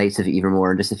Knights of Evermore,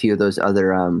 and just a few of those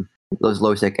other those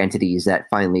low sec entities that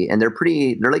finally, and they're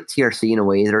like TRC in a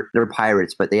way. They're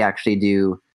pirates, but they actually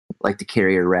do like to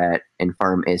carry a rat and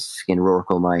farm ISK and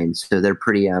Rorqual mines. So they're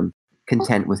pretty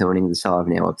content with owning the Sov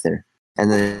now up there. And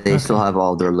then they still have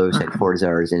all their low-sec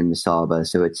Fortizars in Misaba,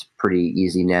 so it's pretty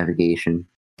easy navigation.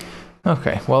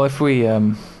 Okay, well, if we,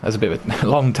 as a bit of a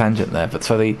long tangent there, but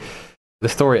so the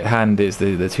story at hand is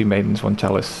the two maidens, one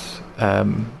chalice,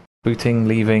 booting,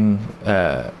 leaving,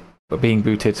 being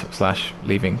booted /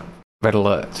 leaving, red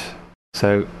alert.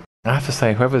 So I have to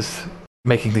say, whoever's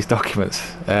making these documents,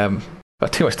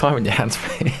 got too much time in your hands,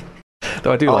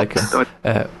 though I do like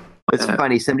them. It's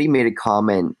funny. Somebody made a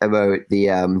comment about the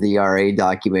RA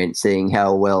document, saying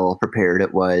how well prepared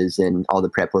it was and all the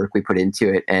prep work we put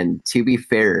into it. And to be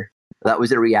fair, that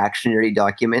was a reactionary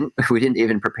document. We didn't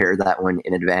even prepare that one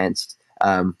in advance.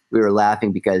 We were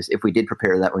laughing because if we did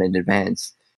prepare that one in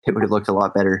advance, it would have looked a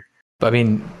lot better. But I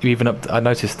mean, I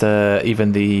noticed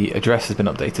even the address has been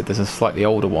updated. There's a slightly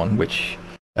older one which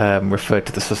referred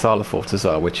to the Sasala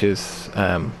Fortizar, which is,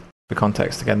 for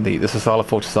context again, the Sasala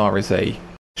Fortizar is a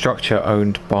structure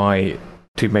owned by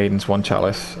two maidens, one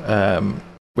chalice,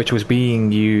 which was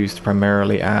being used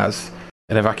primarily as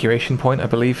an evacuation point, I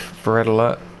believe, for Red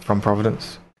Alert from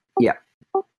Providence. Yeah.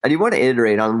 I do want to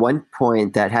iterate on one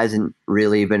point that hasn't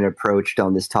really been approached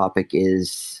on this topic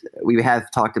is we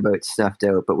have talked about Snuffed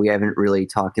Out, but we haven't really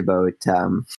talked about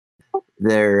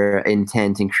their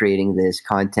intent in creating this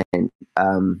content.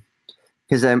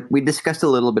 Because we discussed a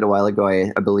little bit a while ago,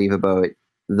 I believe, about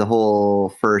the whole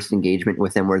first engagement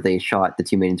with them where they shot the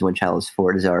two maidens, one chalice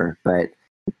Fortizar, but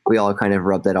we all kind of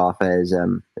rubbed that off as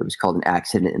it was called an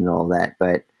accident and all that.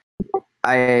 But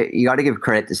you got to give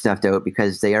credit to Snuffed Out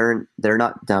because they're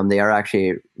not dumb. They are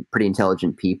actually pretty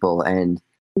intelligent people, and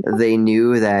they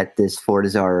knew that this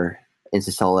Fortizar in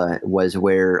Sasala was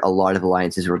where a lot of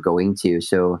alliances were going to.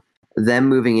 So them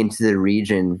moving into the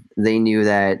region, they knew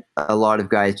that a lot of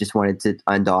guys just wanted to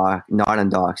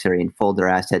and fold their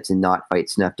assets and not fight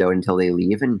Snuffed Out until they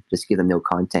leave and just give them no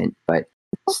content. But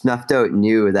Snuffed Out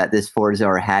knew that this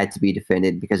Fortizar had to be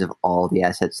defended because of all the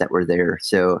assets that were there.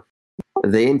 So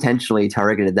they intentionally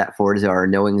targeted that Fortizar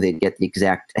knowing they'd get the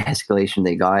exact escalation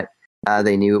they got.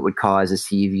 They knew it would cause a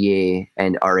CVA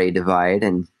and RA divide,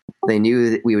 and they knew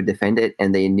that we would defend it,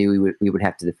 and they knew we would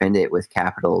have to defend it with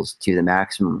capitals to the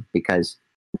maximum because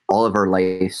all of our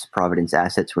life's Providence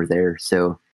assets were there.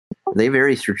 So they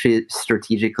very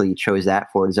strategically chose that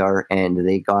Fortizar, and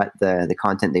they got the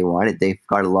content they wanted. They've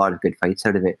got a lot of good fights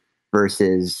out of it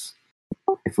versus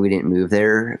if we didn't move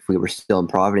there, if we were still in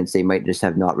Providence, they might just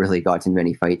have not really gotten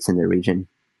many fights in the region.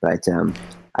 But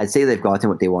I'd say they've gotten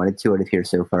what they wanted to out of here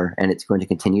so far, and it's going to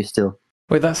continue still.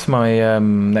 Wait, that's my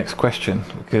next question,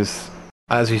 because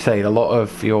as you say, a lot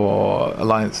of your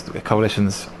alliance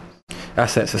coalition's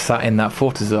assets are sat in that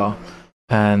Fortizar,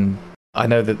 and I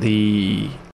know that the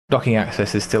docking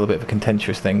access is still a bit of a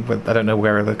contentious thing, but I don't know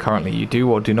whether currently you do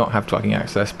or do not have docking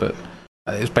access, but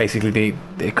it's basically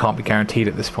it can't be guaranteed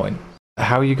at this point.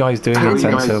 How are you guys doing in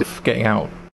terms of getting out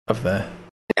of there?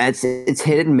 It's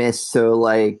hit and miss. So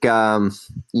like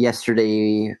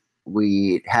yesterday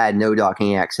we had no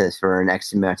docking access for an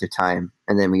X amount of time,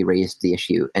 and then we raised the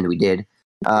issue, and we did.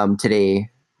 Today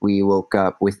we woke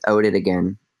up without it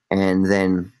again, and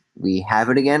then we have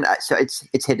it again. So it's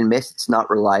hit and miss. It's not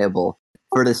reliable.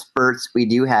 For the spurts we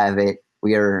do have it,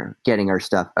 we are getting our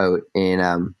stuff out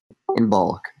in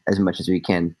bulk as much as we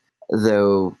can.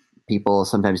 Though people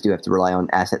sometimes do have to rely on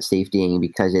asset safetying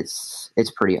because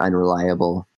it's pretty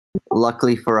unreliable.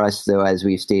 Luckily for us, though, as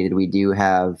we've stated, we do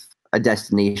have a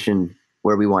destination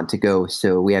where we want to go,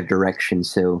 so we have direction,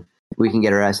 so we can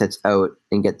get our assets out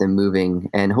and get them moving,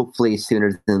 and hopefully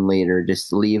sooner than later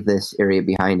just leave this area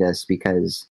behind us,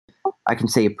 because I can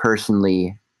say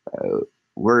personally,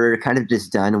 we're kind of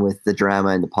just done with the drama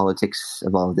and the politics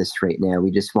of all of this right now.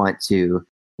 We just want to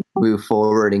move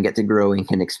forward and get to growing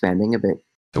and expanding a bit.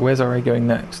 So where's RA going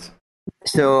next?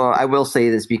 So I will say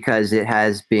this because it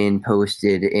has been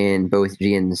posted in both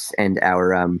Gian's and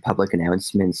our public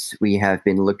announcements. We have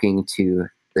been looking to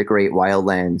the Great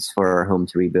Wildlands for our home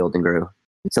to rebuild and grow.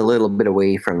 It's a little bit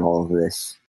away from all of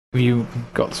this. Have you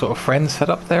got sort of friends set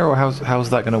up there, or how's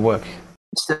that going to work?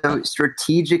 So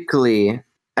strategically,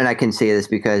 and I can say this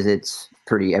because it's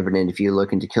pretty evident if you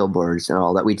look into kill boards and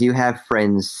all that, we do have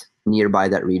friends nearby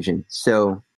that region.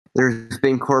 So there's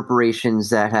been corporations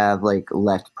that have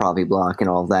left Provi Block and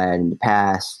all that in the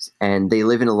past, and they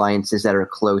live in alliances that are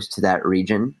close to that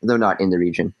region, though not in the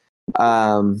region.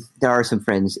 There are some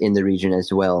friends in the region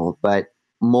as well, but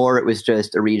more it was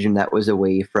just a region that was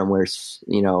away from where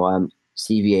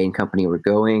CVA and company were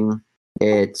going.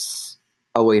 It's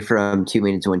away from Two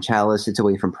Maidens, One Chalice. It's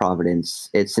away from Providence.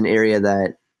 It's an area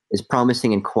that is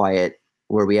promising and quiet,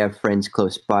 where we have friends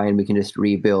close by and we can just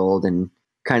rebuild and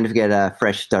kind of get a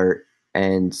fresh start.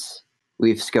 And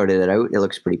we've scouted it out. It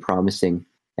looks pretty promising,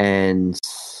 and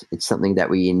it's something that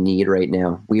we need right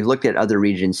now. We've looked at other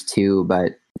regions too,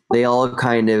 but they all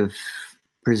kind of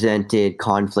presented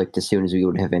conflict as soon as we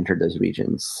would have entered those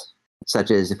regions.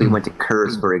 Such as if we went to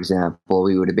Curse, for example,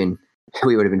 we would have been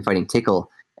fighting Tickle,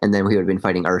 and then we would have been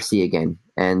fighting RC again.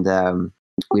 And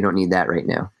we don't need that right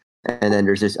now. And then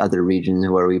there's just other regions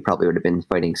where we probably would have been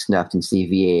fighting Snuffed and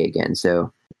CVA again.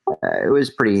 So it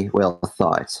was pretty well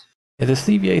thought. Yeah, the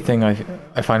CVA thing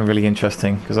I find really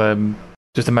interesting, because I'm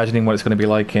just imagining what it's going to be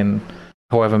like in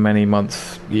however many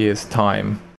months, years'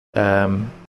 time,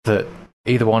 that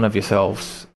either one of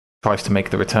yourselves tries to make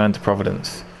the return to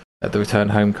Providence, the return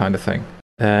home kind of thing.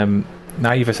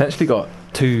 Now you've essentially got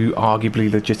two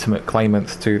arguably legitimate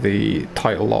claimants to the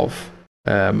title of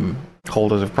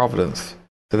holders of Providence.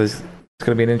 So it's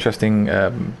going to be an interesting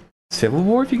civil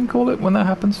war, if you can call it, when that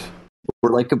happens.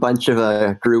 We're like a bunch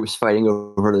of groups fighting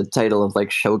over the title of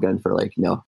Shogun for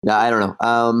no, I don't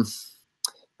know.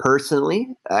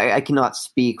 Personally, I cannot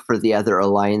speak for the other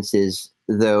alliances,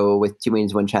 though with Two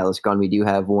Maidens, One Chalice gone, we do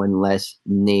have one less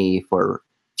nay for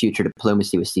future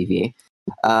diplomacy with CVA.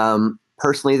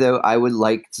 Personally, though, I would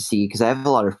like to see, because I have a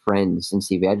lot of friends in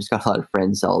CVA, I just got a lot of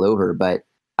friends all over, but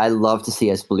I love to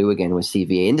see us blue again with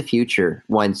CVA in the future,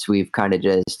 once we've kind of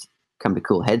just come to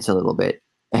cool heads a little bit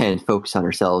and focus on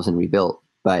ourselves and rebuild.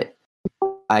 But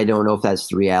I don't know if that's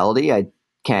the reality. I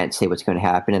can't say what's going to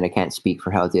happen, and I can't speak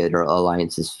for how the other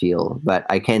alliances feel, but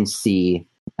I can see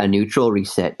a neutral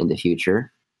reset in the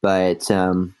future. But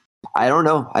I don't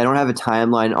know. I don't have a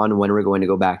timeline on when we're going to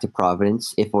go back to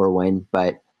Providence, if or when,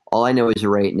 but all I know is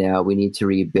right now we need to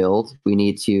rebuild. We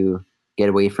need to get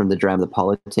away from the drama of the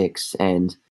politics,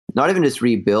 and not even just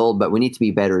rebuild, but we need to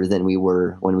be better than we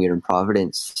were when we were in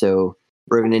Providence. So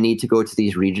we're going to need to go to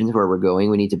these regions where we're going.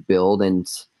 We need to build, and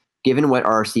given what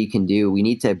RC can do, we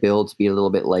need to build to be a little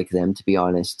bit like them, to be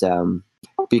honest.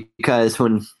 Because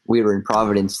when we were in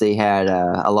Providence, they had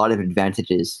a lot of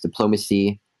advantages: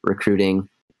 diplomacy, recruiting,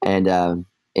 and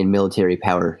in military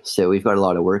power. So we've got a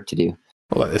lot of work to do.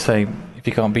 Well, like they say, if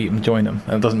you can't beat them, join them.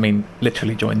 And it doesn't mean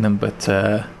literally join them, but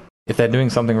if they're doing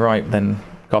something right, then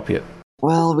copy it.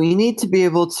 Well, we need to be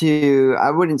able to, I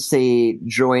wouldn't say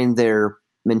join their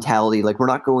mentality. We're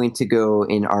not going to go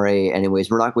in RA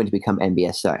anyways. We're not going to become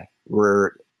NBSI.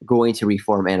 We're going to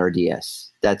reform NRDS.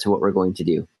 That's what we're going to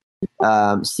do.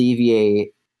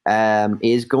 CVA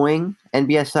is going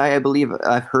NBSI, I believe.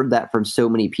 I've heard that from so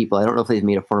many people. I don't know if they've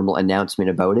made a formal announcement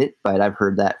about it, but I've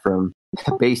heard that from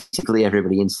basically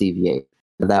everybody in CVA,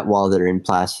 that while they're in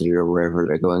Placid or wherever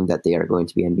they're going, that they are going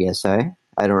to be NBSI.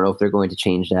 I don't know if they're going to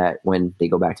change that when they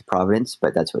go back to Providence,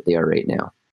 but that's what they are right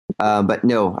now. But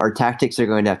no, our tactics are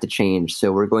going to have to change.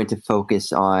 So we're going to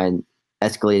focus on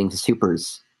escalating to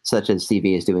supers, such as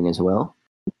CVA is doing as well.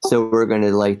 So we're going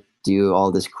to do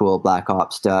all this cool Black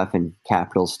Ops stuff and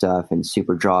capital stuff and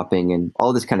super dropping and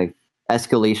all this kind of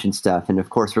escalation stuff. And of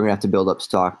course, we're going to have to build up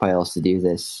stockpiles to do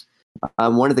this.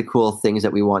 One of the cool things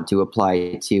that we want to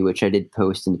apply to, which I did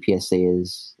post in the PSA,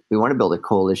 is we want to build a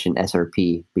coalition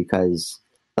SRP, because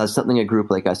that's something a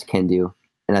group like us can do.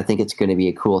 And I think it's going to be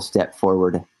a cool step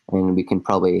forward. And we can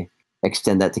probably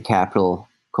extend that to Capital,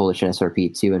 Coalition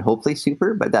SRP too, and hopefully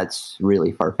Super, but that's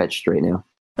really far-fetched right now.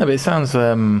 No, but it sounds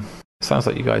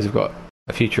like you guys have got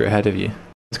a future ahead of you.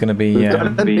 It's going to be. We've got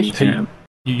a mission.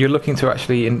 You're looking to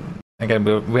actually. Again,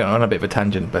 we're on a bit of a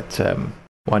tangent, but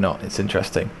why not? It's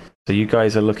interesting. So you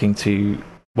guys are looking to.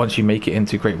 Once you make it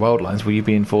into Great Wildlands, will you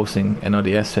be enforcing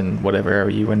NRDS in whatever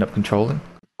area you end up controlling?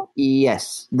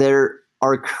 Yes, there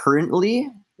are currently,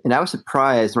 and I was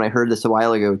surprised when I heard this a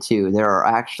while ago too, there are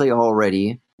actually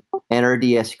already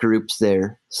NRDS groups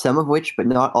there, some of which, but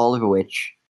not all of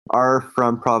which, are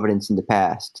from Providence in the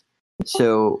past.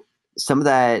 So some of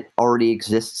that already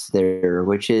exists there,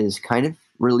 which is kind of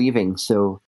relieving.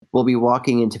 So we'll be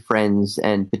walking into friends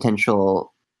and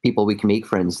potential people we can make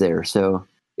friends there. So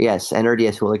yes,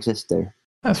 NRDS will exist there.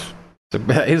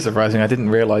 That is surprising. I didn't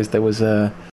realize there was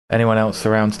anyone else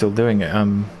around still doing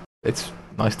it. It's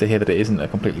nice to hear that it isn't a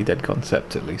completely dead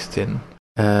concept, at least in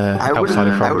outside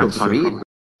of Providence. I would agree.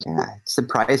 Yeah, it's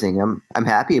surprising. I'm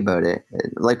happy about it.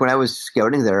 Like when I was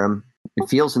scouting there, it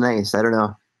feels nice. I don't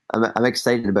know. I'm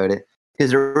excited about it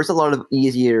because there was a lot of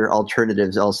easier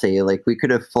alternatives. I'll say, like we could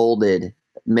have folded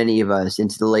many of us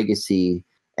into the Legacy,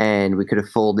 and we could have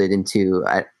folded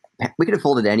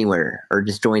anywhere or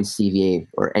just joined CVA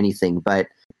or anything. But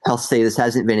I'll say this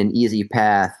hasn't been an easy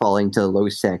path, falling to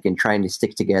low-sec and trying to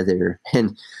stick together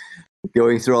and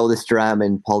going through all this drama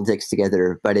and politics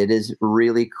together. But it is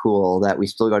really cool that we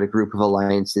still got a group of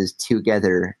alliances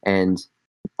together and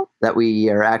that we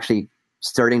are actually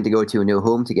starting to go to a new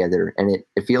home together. And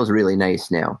it feels really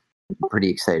nice now. I'm pretty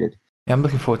excited. Yeah, I'm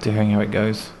looking forward to hearing how it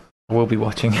goes. I will be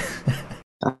watching.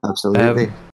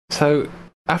 Absolutely. So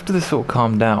after this sort of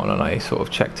calmed down and I sort of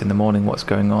checked in the morning what's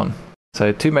going on.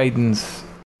 So Two Maidens,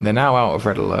 they're now out of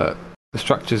red alert. The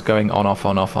structure's going on, off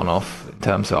in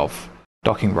terms of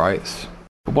docking rights.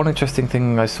 But one interesting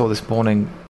thing I saw this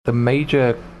morning, the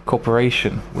major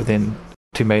corporation within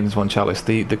Two Maidens, One Chalice,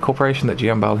 the corporation that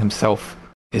Giambal himself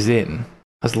is in,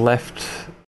 has left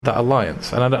that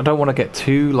alliance. And I don't want to get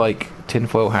too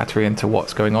tinfoil hattery into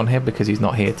what's going on here because he's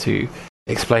not here to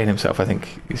explain himself. I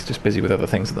think he's just busy with other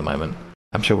things at the moment.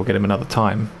 I'm sure we'll get him another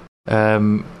time.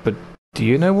 But do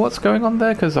you know what's going on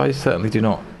there? Because I certainly do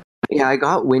not. Yeah, I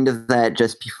got wind of that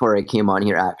just before I came on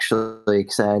here, actually,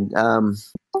 because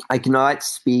I cannot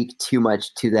speak too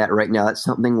much to that right now. That's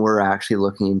something we're actually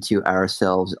looking into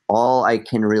ourselves. All I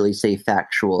can really say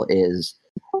factual is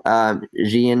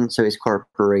Gian, so his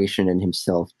corporation and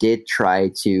himself, did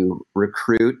try to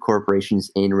recruit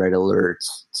corporations in Red Alert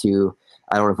to,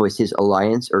 I don't know if it was his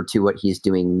alliance or to what he's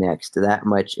doing next. That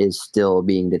much is still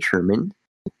being determined.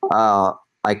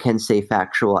 I can say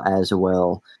factual as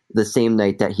well. The same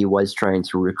night that he was trying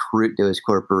to recruit those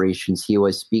corporations, he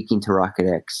was speaking to Rocket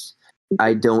X.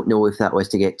 I don't know if that was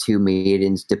to get Two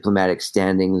Maidens diplomatic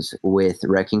standings with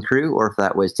Wrecking Crew or if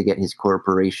that was to get his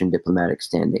corporation diplomatic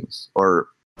standings or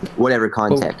whatever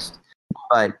context.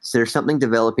 But there's something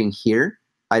developing here.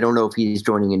 I don't know if he's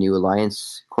joining a new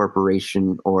alliance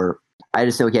corporation or I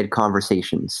just know he had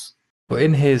conversations. Well,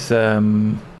 in his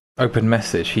open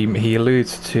message, he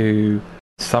alludes to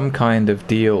some kind of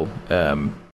deal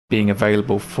being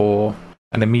available for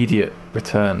an immediate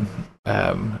return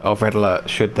of Red Alert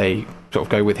should they sort of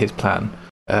go with his plan,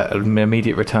 an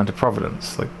immediate return to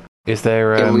Providence. Is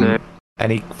there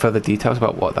any further details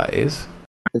about what that is?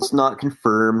 It's not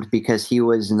confirmed because he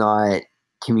was not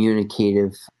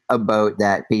communicative about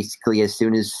that. Basically, as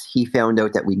soon as he found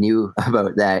out that we knew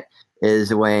about that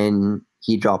is when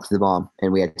he dropped the bomb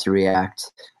and we had to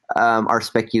react. Our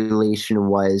speculation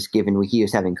was, given he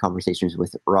was having conversations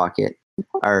with Rocket,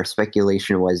 our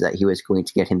speculation was that he was going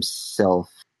to get himself,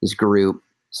 his group,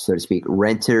 so to speak,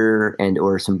 renter and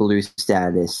or some blue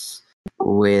status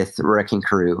with Wrecking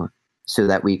Crew so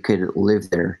that we could live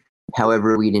there.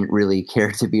 However, we didn't really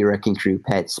care to be Wrecking Crew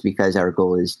pets because our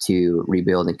goal is to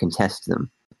rebuild and contest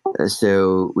them.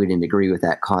 So we didn't agree with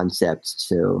that concept.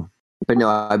 But no,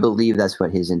 I believe that's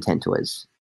what his intent was.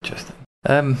 Interesting.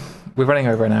 We're running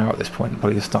over an hour at this point.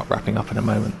 Probably just start wrapping up in a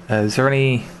moment. Is there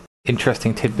any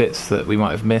interesting tidbits that we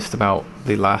might have missed about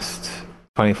the last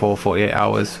 24, 48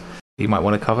 hours you might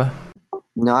want to cover?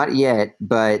 Not yet,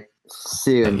 but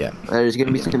soon. Yeah. There's going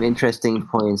to be some interesting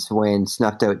points when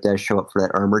Snuffed Out does show up for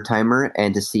that armor timer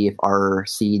and to see if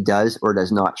RC does or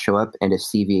does not show up and if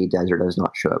CVA does or does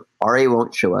not show up. RA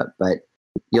won't show up, but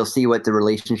you'll see what the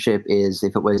relationship is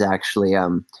if it was actually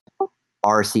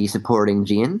RC supporting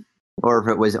Gian or if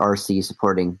it was RC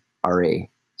supporting RA.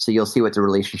 So you'll see what the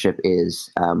relationship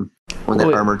is when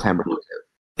that armor timer goes out.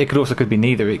 It could be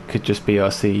neither. It could just be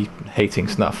RC hating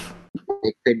Snuff.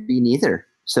 It could be neither.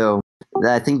 So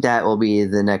I think that will be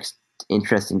the next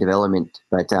interesting development.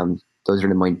 But those are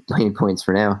the main points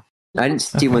for now. I didn't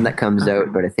see when that comes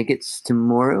out, but I think it's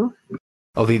tomorrow.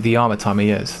 Oh, the armor timer,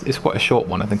 yes. It's quite a short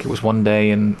one. I think it was 1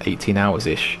 day and 18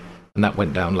 hours-ish. And that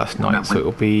went down last night. So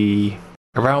it'll be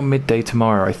around midday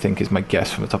tomorrow, I think, is my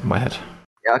guess from the top of my head.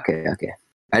 Okay.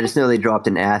 I just know they dropped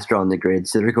an Astra on the grid,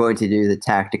 so they're going to do the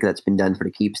tactic that's been done for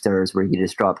the Keepstars, where you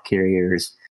just drop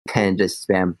carriers and just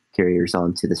spam carriers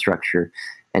onto the structure,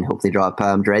 and hopefully drop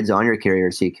dreads on your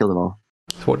carriers so you kill them all.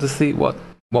 So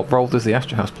what role does the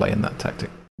Astra House play in that tactic?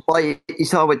 Well, you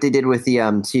saw what they did with the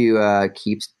two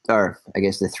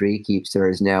the 3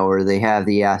 Keepstars now, where they have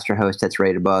the Astra House that's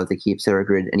right above the Keepstar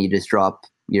grid, and you just drop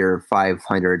your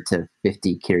 500 to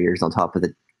 50 carriers on top of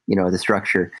the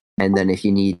structure. And then if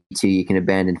you need to, you can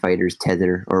abandon fighters,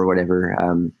 tether, or whatever.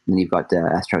 Then you've got the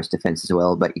Astra House defense as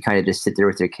well. But you kind of just sit there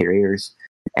with your carriers,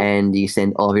 and you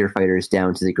send all of your fighters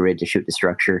down to the grid to shoot the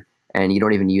structure. And you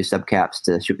don't even use subcaps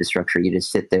to shoot the structure. You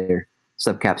just sit there.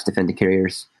 Subcaps defend the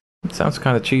carriers. It sounds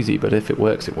kind of cheesy, but if it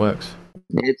works, it works.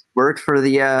 It worked for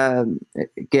the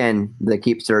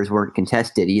Keepstars weren't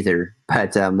contested either,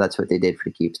 but that's what they did for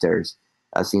the Keepstars.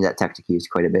 I've seen that tactic used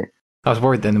quite a bit. I was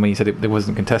worried then when you said it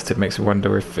wasn't contested. It makes me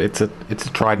wonder if it's a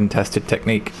tried and tested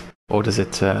technique, or has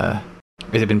it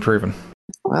been proven?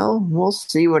 Well, we'll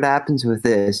see what happens with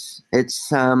this. It's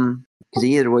because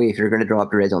either way, if you're going to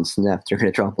drop reds on Snuff, they're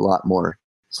going to drop a lot more.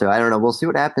 So I don't know. We'll see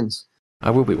what happens.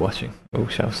 I will be watching. We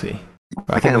shall see.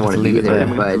 I kind of want to leave it there,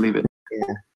 but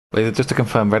yeah. But just to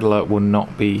confirm, Red Alert will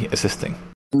not be assisting.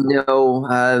 No,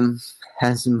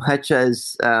 as much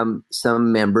as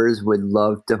some members would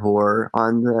love to whore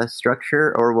on the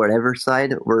structure or whatever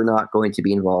side, we're not going to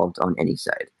be involved on any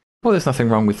side. Well, there's nothing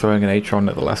wrong with throwing an Atron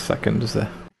at the last second, is there?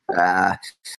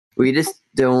 We just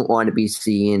don't want to be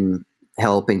seen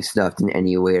helping Snuffed in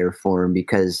any way or form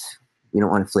because we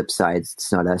don't want to flip sides.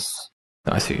 It's not us.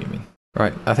 I see what you mean.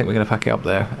 Right, I think we're going to pack it up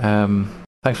there.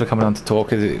 Thanks for coming on to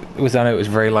talk. I know it was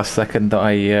very last second that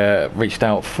I reached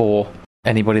out for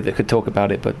anybody that could talk about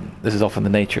it, but this is often the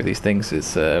nature of these things.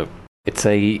 It's a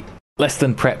less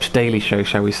than prepped daily show,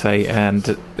 shall we say,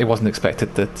 and it wasn't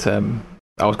expected that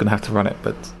I was going to have to run it,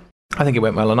 but I think it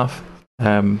went well enough.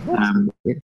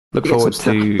 Look forward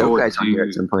to guys on here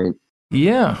at some point.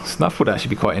 Yeah, Snuff would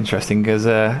actually be quite interesting because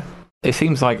it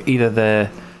seems like either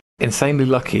they're insanely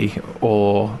lucky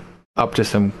or up to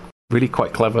some really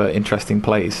quite clever, interesting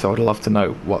plays. So I'd love to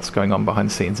know what's going on behind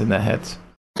the scenes in their heads.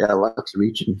 Yeah, luck's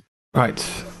reaching. Right,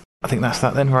 I think that's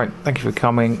that then. Right, thank you for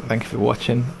coming. Thank you for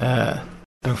watching.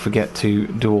 Don't forget to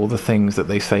do all the things that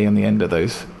they say on the end of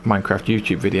those Minecraft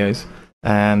YouTube videos.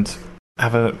 And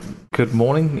have a good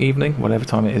morning, evening, whatever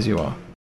time it is you are.